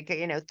when, like,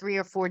 3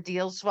 or 4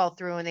 deals fall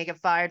through and they get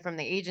fired from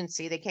the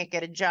agency, they can't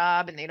get a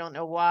job and they don't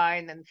know why.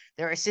 And then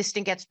their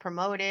assistant gets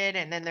promoted,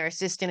 and then their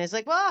assistant is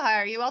like, well, I'll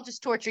hire you. I'll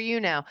just torture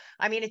you now.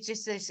 I mean, it's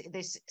just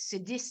this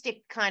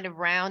sadistic kind of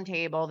round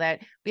table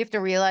that we have to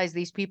realize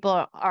these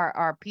people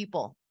are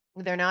people.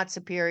 They're not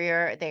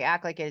superior. They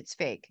act like it's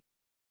fake.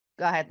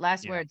 Go ahead.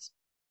 Last words.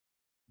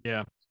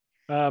 Yeah.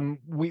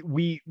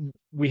 We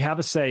have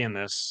a say in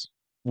this.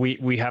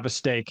 We have a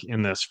stake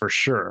in this for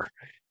sure.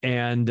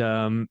 And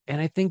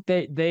I think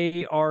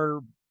they are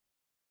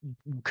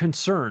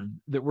concerned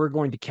that we're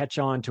going to catch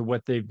on to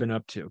what they've been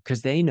up to,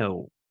 because they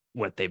know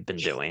what they've been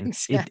doing.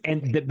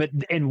 Exactly.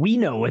 And we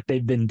know what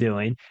they've been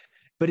doing,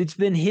 but it's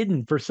been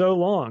hidden for so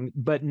long.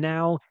 But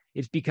now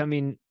it's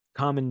becoming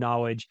common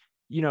knowledge.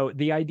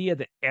 The idea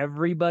that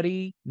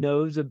everybody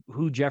knows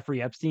who Jeffrey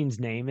Epstein's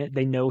name is,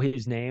 they know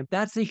his name,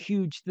 that's a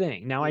huge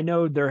thing. Now, I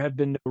know there have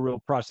been no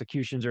real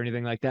prosecutions or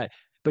anything like that,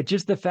 but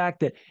just the fact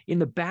that in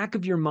the back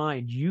of your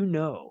mind,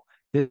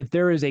 that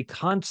there is a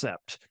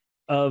concept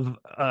of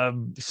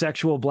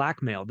sexual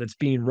blackmail that's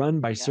being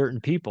run by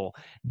certain people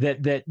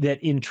that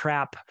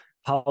entrap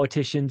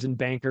politicians and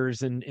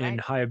bankers and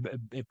high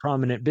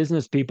prominent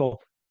business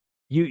people.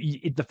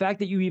 The fact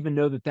that you even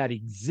know that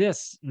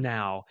exists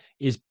now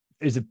is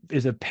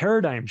a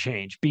paradigm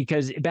change,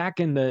 because back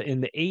in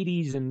the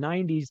 80s and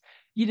 90s,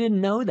 you didn't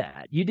know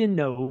that. You didn't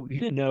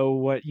know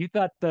what you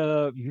thought.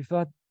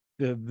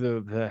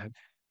 The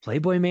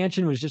Playboy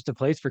Mansion was just a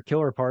place for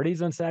killer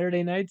parties on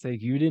Saturday nights.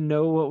 Like, you didn't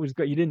know you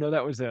didn't know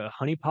that was a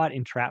honeypot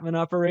entrapment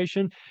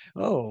operation.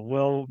 Oh,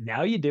 well,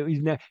 now you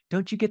do.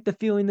 Don't you get the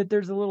feeling that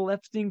there's a little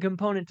Epstein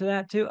component to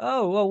that too?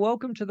 Oh, well,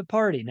 welcome to the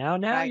party.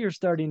 Now you're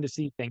starting to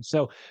see things.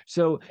 So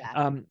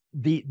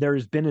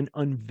there's been an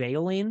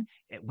unveiling.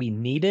 We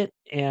need it,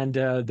 and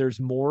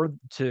there's more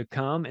to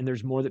come, and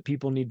there's more that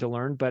people need to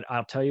learn. But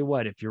I'll tell you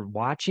what, if you're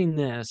watching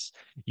this,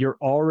 you're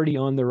already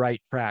on the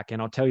right track,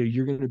 and I'll tell you,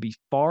 you're going to be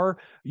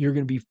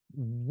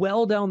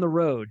well down the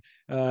road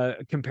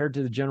compared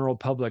to the general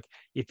public.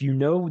 If you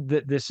know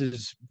that this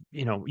is,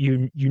 you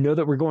know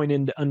that we're going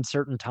into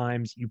uncertain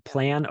times, you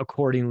plan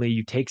accordingly,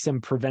 you take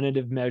some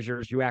preventative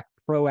measures, you act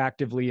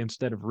proactively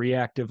instead of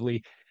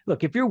reactively.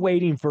 Look, if you're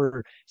waiting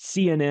for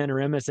CNN or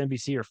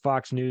MSNBC or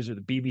Fox News or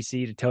the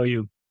BBC to tell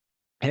you,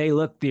 hey,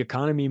 look, the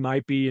economy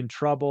might be in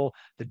trouble,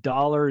 the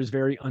dollar is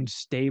very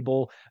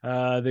unstable,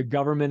 the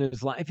government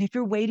is lying. If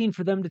you're waiting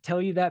for them to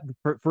tell you that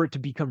for it to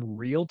become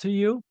real to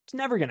you, it's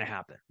never going to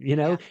happen.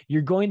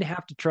 You're going to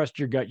have to trust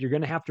your gut. You're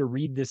going to have to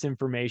read this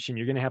information.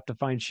 You're going to have to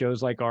find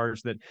shows like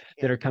ours that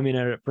are coming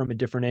at it from a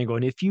different angle.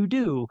 And if you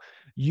do,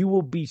 you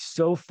will be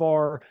so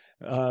far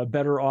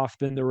better off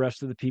than the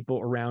rest of the people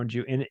around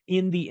you. And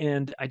in the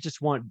end, I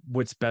just want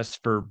what's best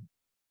for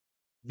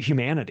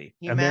humanity,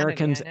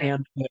 Americans,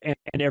 and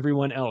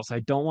everyone else. I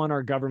don't want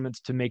our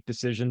governments to make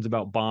decisions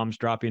about bombs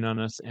dropping on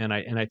us. And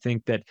I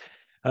think that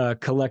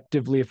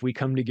collectively, if we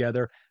come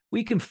together,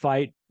 we can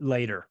fight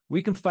later.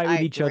 We can fight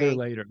with each other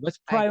later. Let's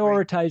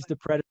prioritize the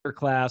predator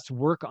class,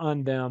 work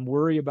on them,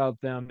 worry about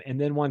them. And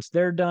then once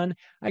they're done,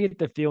 I get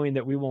the feeling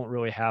that we won't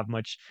really have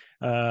much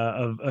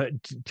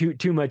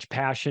too much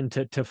passion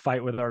to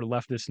fight with our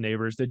leftist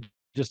neighbors. That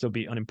just will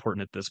be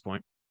unimportant at this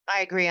point.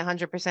 I agree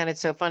 100%.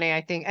 It's so funny.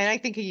 I think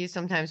of you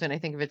sometimes when I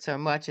think of it so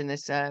much in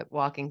this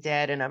Walking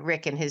Dead and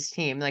Rick and his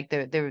team, like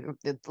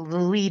the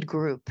lead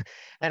group,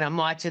 and I'm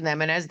watching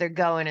them, and as they're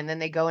going, and then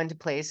they go into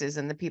places,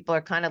 and the people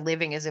are kind of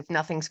living as if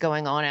nothing's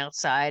going on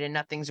outside and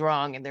nothing's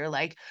wrong, and they're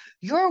like,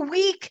 "You're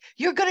weak.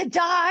 You're gonna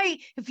die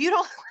if you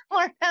don't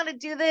learn how to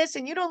do this,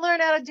 and you don't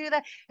learn how to do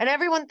that," and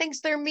everyone thinks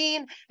they're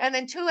mean, and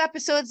then 2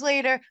 episodes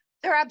later,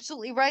 they're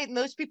absolutely right. And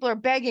those people are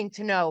begging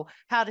to know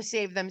how to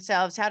save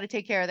themselves, how to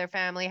take care of their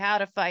family, how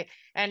to fight.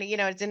 And,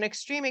 it's an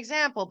extreme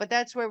example, but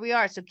that's where we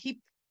are. So keep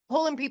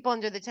pulling people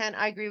under the tent.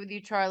 I agree with you,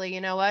 Charlie.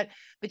 You know what?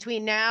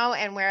 Between now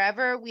and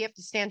wherever, we have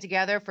to stand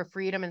together for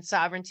freedom and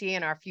sovereignty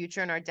and our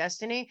future and our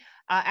destiny.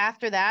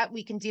 After that,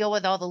 we can deal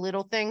with all the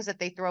little things that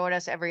they throw at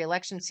us every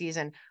election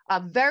season.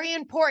 Very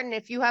important.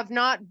 If you have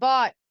not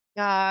bought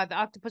the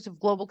Octopus of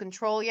Global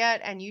Control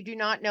yet, and you do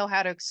not know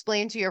how to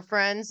explain to your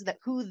friends that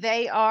who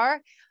they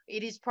are,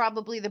 it is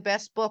probably the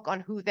best book on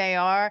who they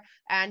are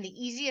and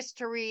the easiest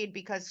to read,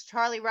 because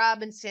Charlie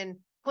Robinson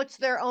puts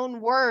their own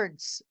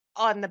words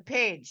on the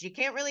page. You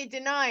can't really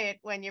deny it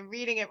when you're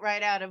reading it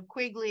right out of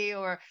Quigley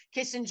or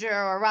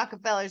Kissinger or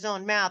Rockefeller's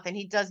own mouth, and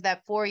he does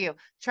that for you.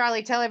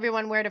 Charlie, tell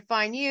everyone where to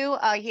find you.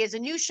 He has a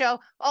new show.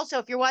 Also,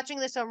 if you're watching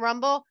this on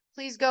Rumble,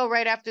 please go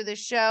right after this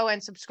show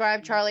and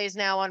subscribe. Charlie is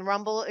now on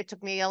Rumble. It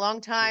took me a long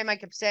time. I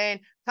kept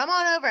saying, come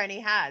on over, and he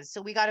has. So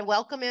we got to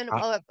welcome him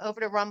over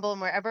to Rumble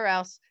and wherever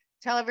else.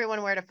 Tell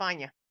everyone where to find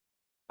you.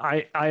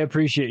 I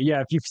appreciate it.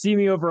 Yeah, if you see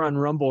me over on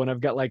Rumble and I've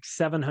got like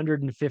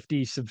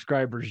 750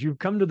 subscribers, you've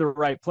come to the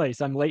right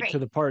place. I'm late to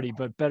the party,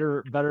 but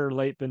better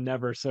late than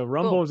never. So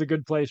Rumble is a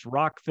good place.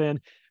 Rockfin,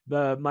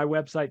 my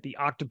website, the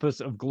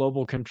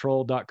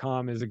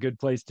octopusofglobalcontrol.com, is a good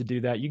place to do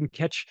that. You can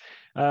catch,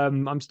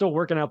 I'm still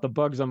working out the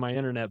bugs on my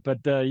internet, but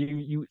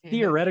you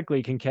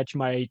theoretically can catch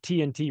my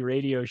TNT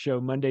radio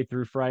show Monday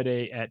through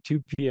Friday at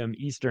 2 p.m.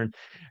 Eastern.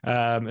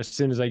 As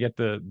soon as I get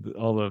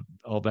all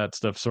that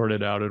stuff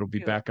sorted out, it'll be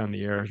back on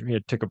the air.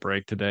 It took a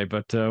break today,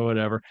 but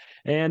whatever.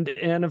 And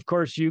of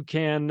course you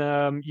can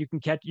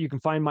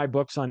find my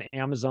books on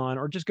Amazon,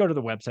 or just go to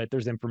the website.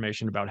 There's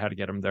information about how to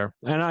get them there.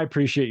 And I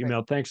appreciate you,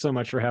 Mel. Thanks so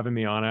much for having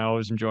me on. I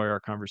always enjoy our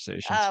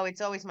conversations. Oh, it's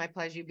always my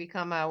pleasure. You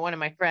become one of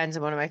my friends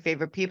and one of my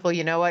favorite people.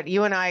 You know what?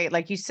 You and I,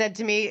 like you said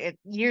to me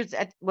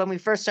when we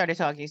first started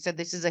talking, you said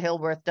this is a hill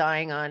worth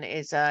dying on,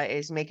 is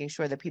making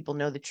sure that people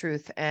know the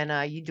truth.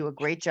 And you do a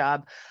great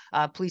job.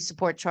 Please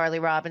support Charlie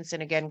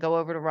Robinson. Again, go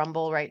over to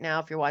Rumble right now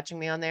if you're watching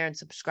me on there and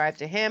subscribe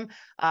to him.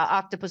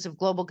 Octopus of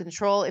Global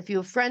Control. If you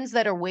have friends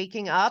that are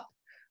waking up,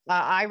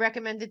 I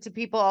recommend it to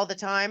people all the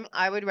time.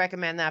 I would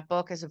recommend that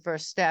book as a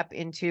first step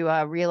into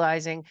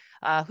realizing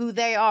who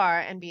they are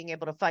and being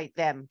able to fight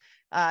them.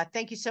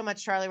 Thank you so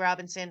much, Charlie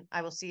Robinson.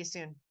 I will see you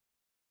soon.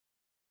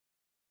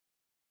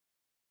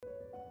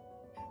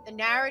 The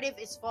narrative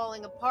is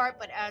falling apart,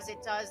 but as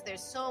it does,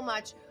 there's so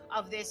much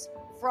of this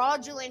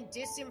fraudulent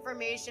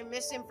disinformation,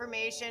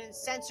 misinformation,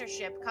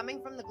 censorship coming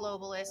from the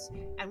globalists.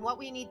 And what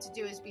we need to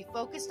do is be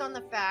focused on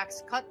the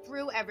facts, cut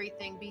through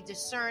everything, be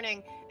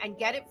discerning, and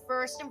get it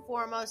first and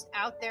foremost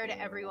out there to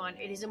everyone.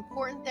 It is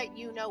important that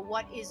you know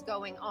what is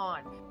going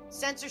on.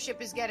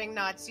 Censorship is getting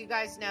nuts. You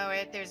guys know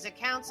it. There's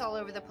accounts all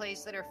over the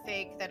place that are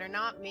fake, that are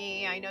not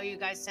me. I know you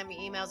guys send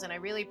me emails and I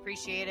really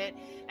appreciate it.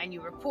 And you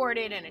report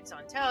it, and it's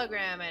on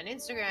Telegram and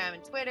Instagram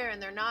and Twitter,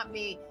 and they're not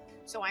me.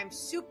 So I'm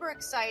super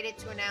excited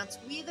to announce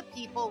We the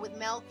People with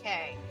Mel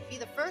K. Be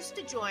the first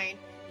to join.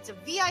 It's a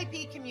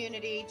VIP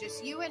community,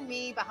 just you and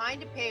me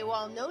behind a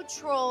paywall, no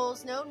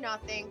trolls, no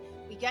nothing.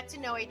 We get to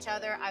know each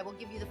other. I will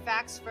give you the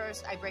facts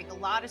first. I break a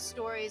lot of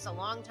stories a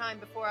long time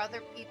before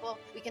other people.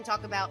 We can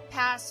talk about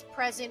past,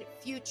 present,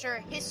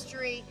 future,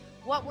 history,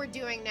 what we're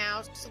doing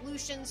now,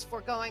 solutions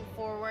for going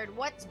forward,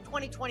 what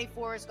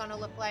 2024 is going to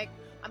look like.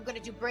 I'm going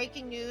to do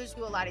breaking news,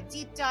 do a lot of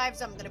deep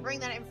dives. I'm going to bring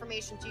that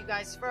information to you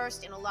guys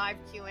first in a live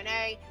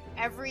Q&A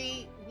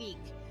every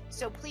week.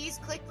 So please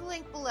click the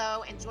link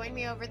below and join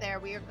me over there.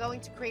 We are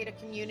going to create a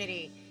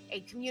community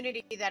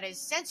that is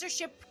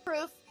censorship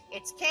proof,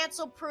 it's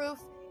cancel proof,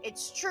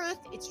 it's truth,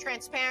 it's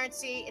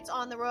transparency, it's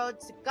on the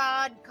road to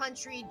God,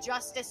 country,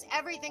 justice,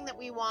 everything that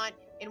we want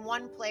in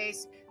one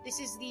place. This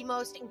is the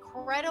most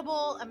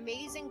incredible,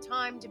 amazing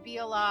time to be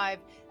alive.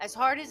 As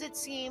hard as it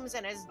seems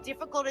and as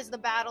difficult as the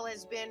battle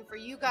has been for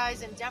you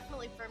guys and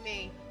definitely for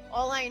me,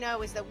 all I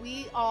know is that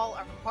we all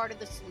are part of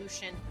the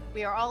solution.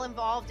 We are all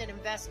involved and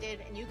invested,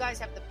 and you guys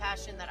have the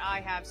passion that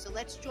I have. So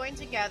let's join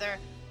together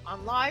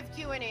on live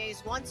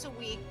Q&As once a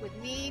week with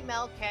me,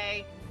 Mel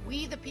K,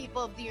 we the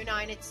people of the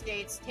United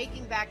States,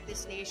 taking back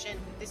this nation.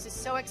 This is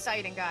so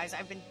exciting, guys.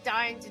 I've been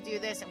dying to do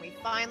this, and we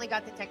finally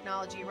got the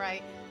technology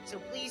right. So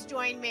please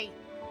join me.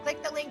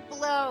 Click the link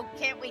below.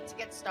 Can't wait to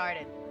get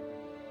started.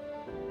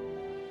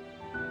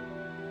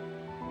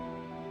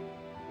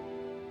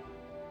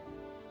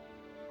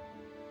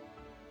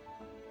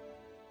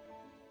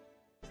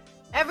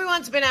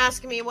 Everyone's been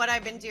asking me what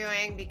I've been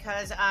doing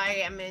because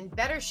I am in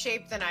better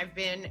shape than I've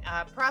been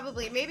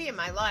probably maybe in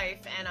my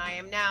life, and I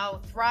am now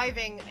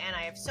thriving and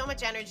I have so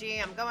much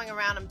energy. I'm going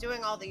around, I'm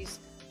doing all these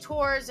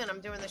tours and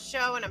I'm doing the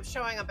show and I'm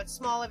showing up at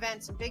small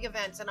events and big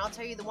events. And I'll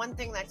tell you, the one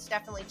thing that's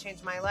definitely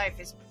changed my life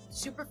is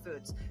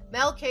superfoods.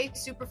 Mel K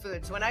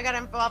Superfoods. When I got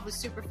involved with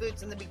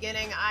superfoods in the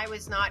beginning, I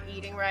was not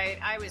eating right.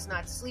 I was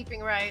not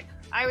sleeping right.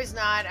 I was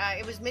not,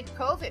 it was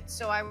mid-COVID,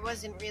 so I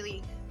wasn't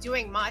really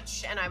doing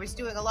much and I was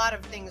doing a lot of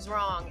things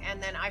wrong.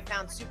 And then I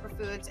found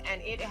superfoods and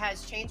it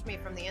has changed me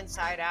from the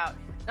inside out.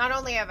 Not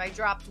only have I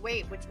dropped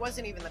weight, which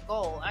wasn't even the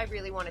goal, I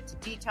really wanted to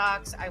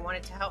detox. I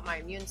wanted to help my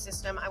immune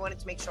system. I wanted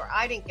to make sure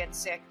I didn't get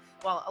sick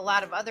while a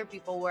lot of other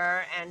people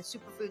were. And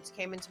superfoods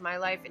came into my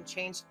life and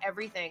changed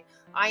everything.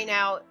 I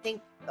now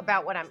think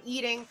about what I'm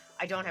eating.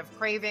 I don't have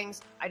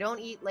cravings. I don't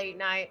eat late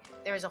night.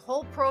 There's a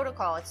whole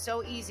protocol. It's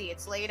so easy.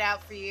 It's laid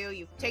out for you.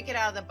 You take it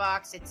out of the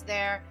box. It's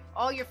there.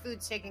 All your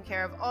food's taken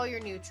care of, all your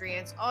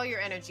nutrients, all your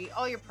energy,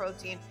 all your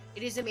protein.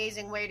 It is an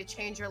amazing way to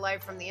change your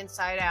life from the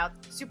inside out.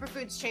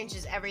 Superfoods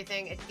changes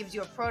everything. It gives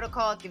you a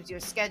protocol. It gives you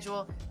a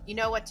schedule. You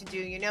know what to do.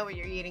 You know what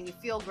you're eating. You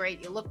feel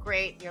great. You look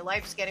great. Your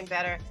life's getting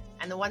better.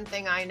 And the one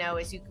thing I know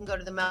is you can go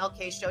to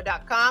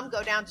themelkshow.com,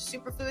 go down to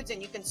superfoods,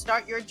 and you can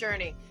start your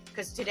journey.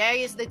 Because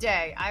today is the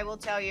day. I will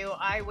tell you,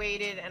 I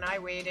waited,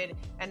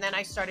 and then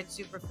I started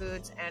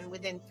superfoods, and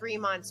within 3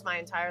 months, my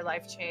entire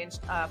life changed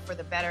for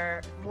the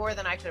better, more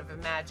than I could have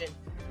imagined.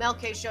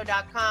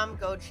 melkshow.com,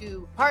 go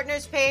to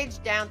partners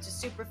page, down to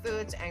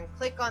superfoods, and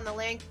click on the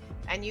link,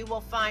 and you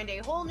will find a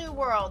whole new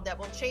world that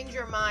will change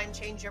your mind,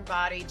 change your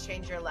body,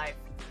 change your life.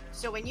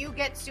 So when you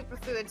get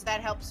superfoods,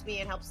 that helps me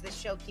and helps this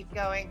show keep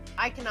going.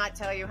 I cannot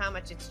tell you how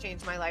much it's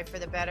changed my life for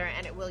the better,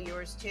 and it will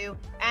yours too.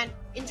 And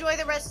enjoy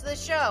the rest of the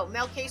show.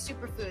 Mel K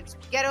Superfoods.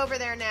 Get over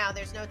there now.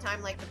 There's no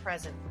time like the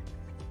present.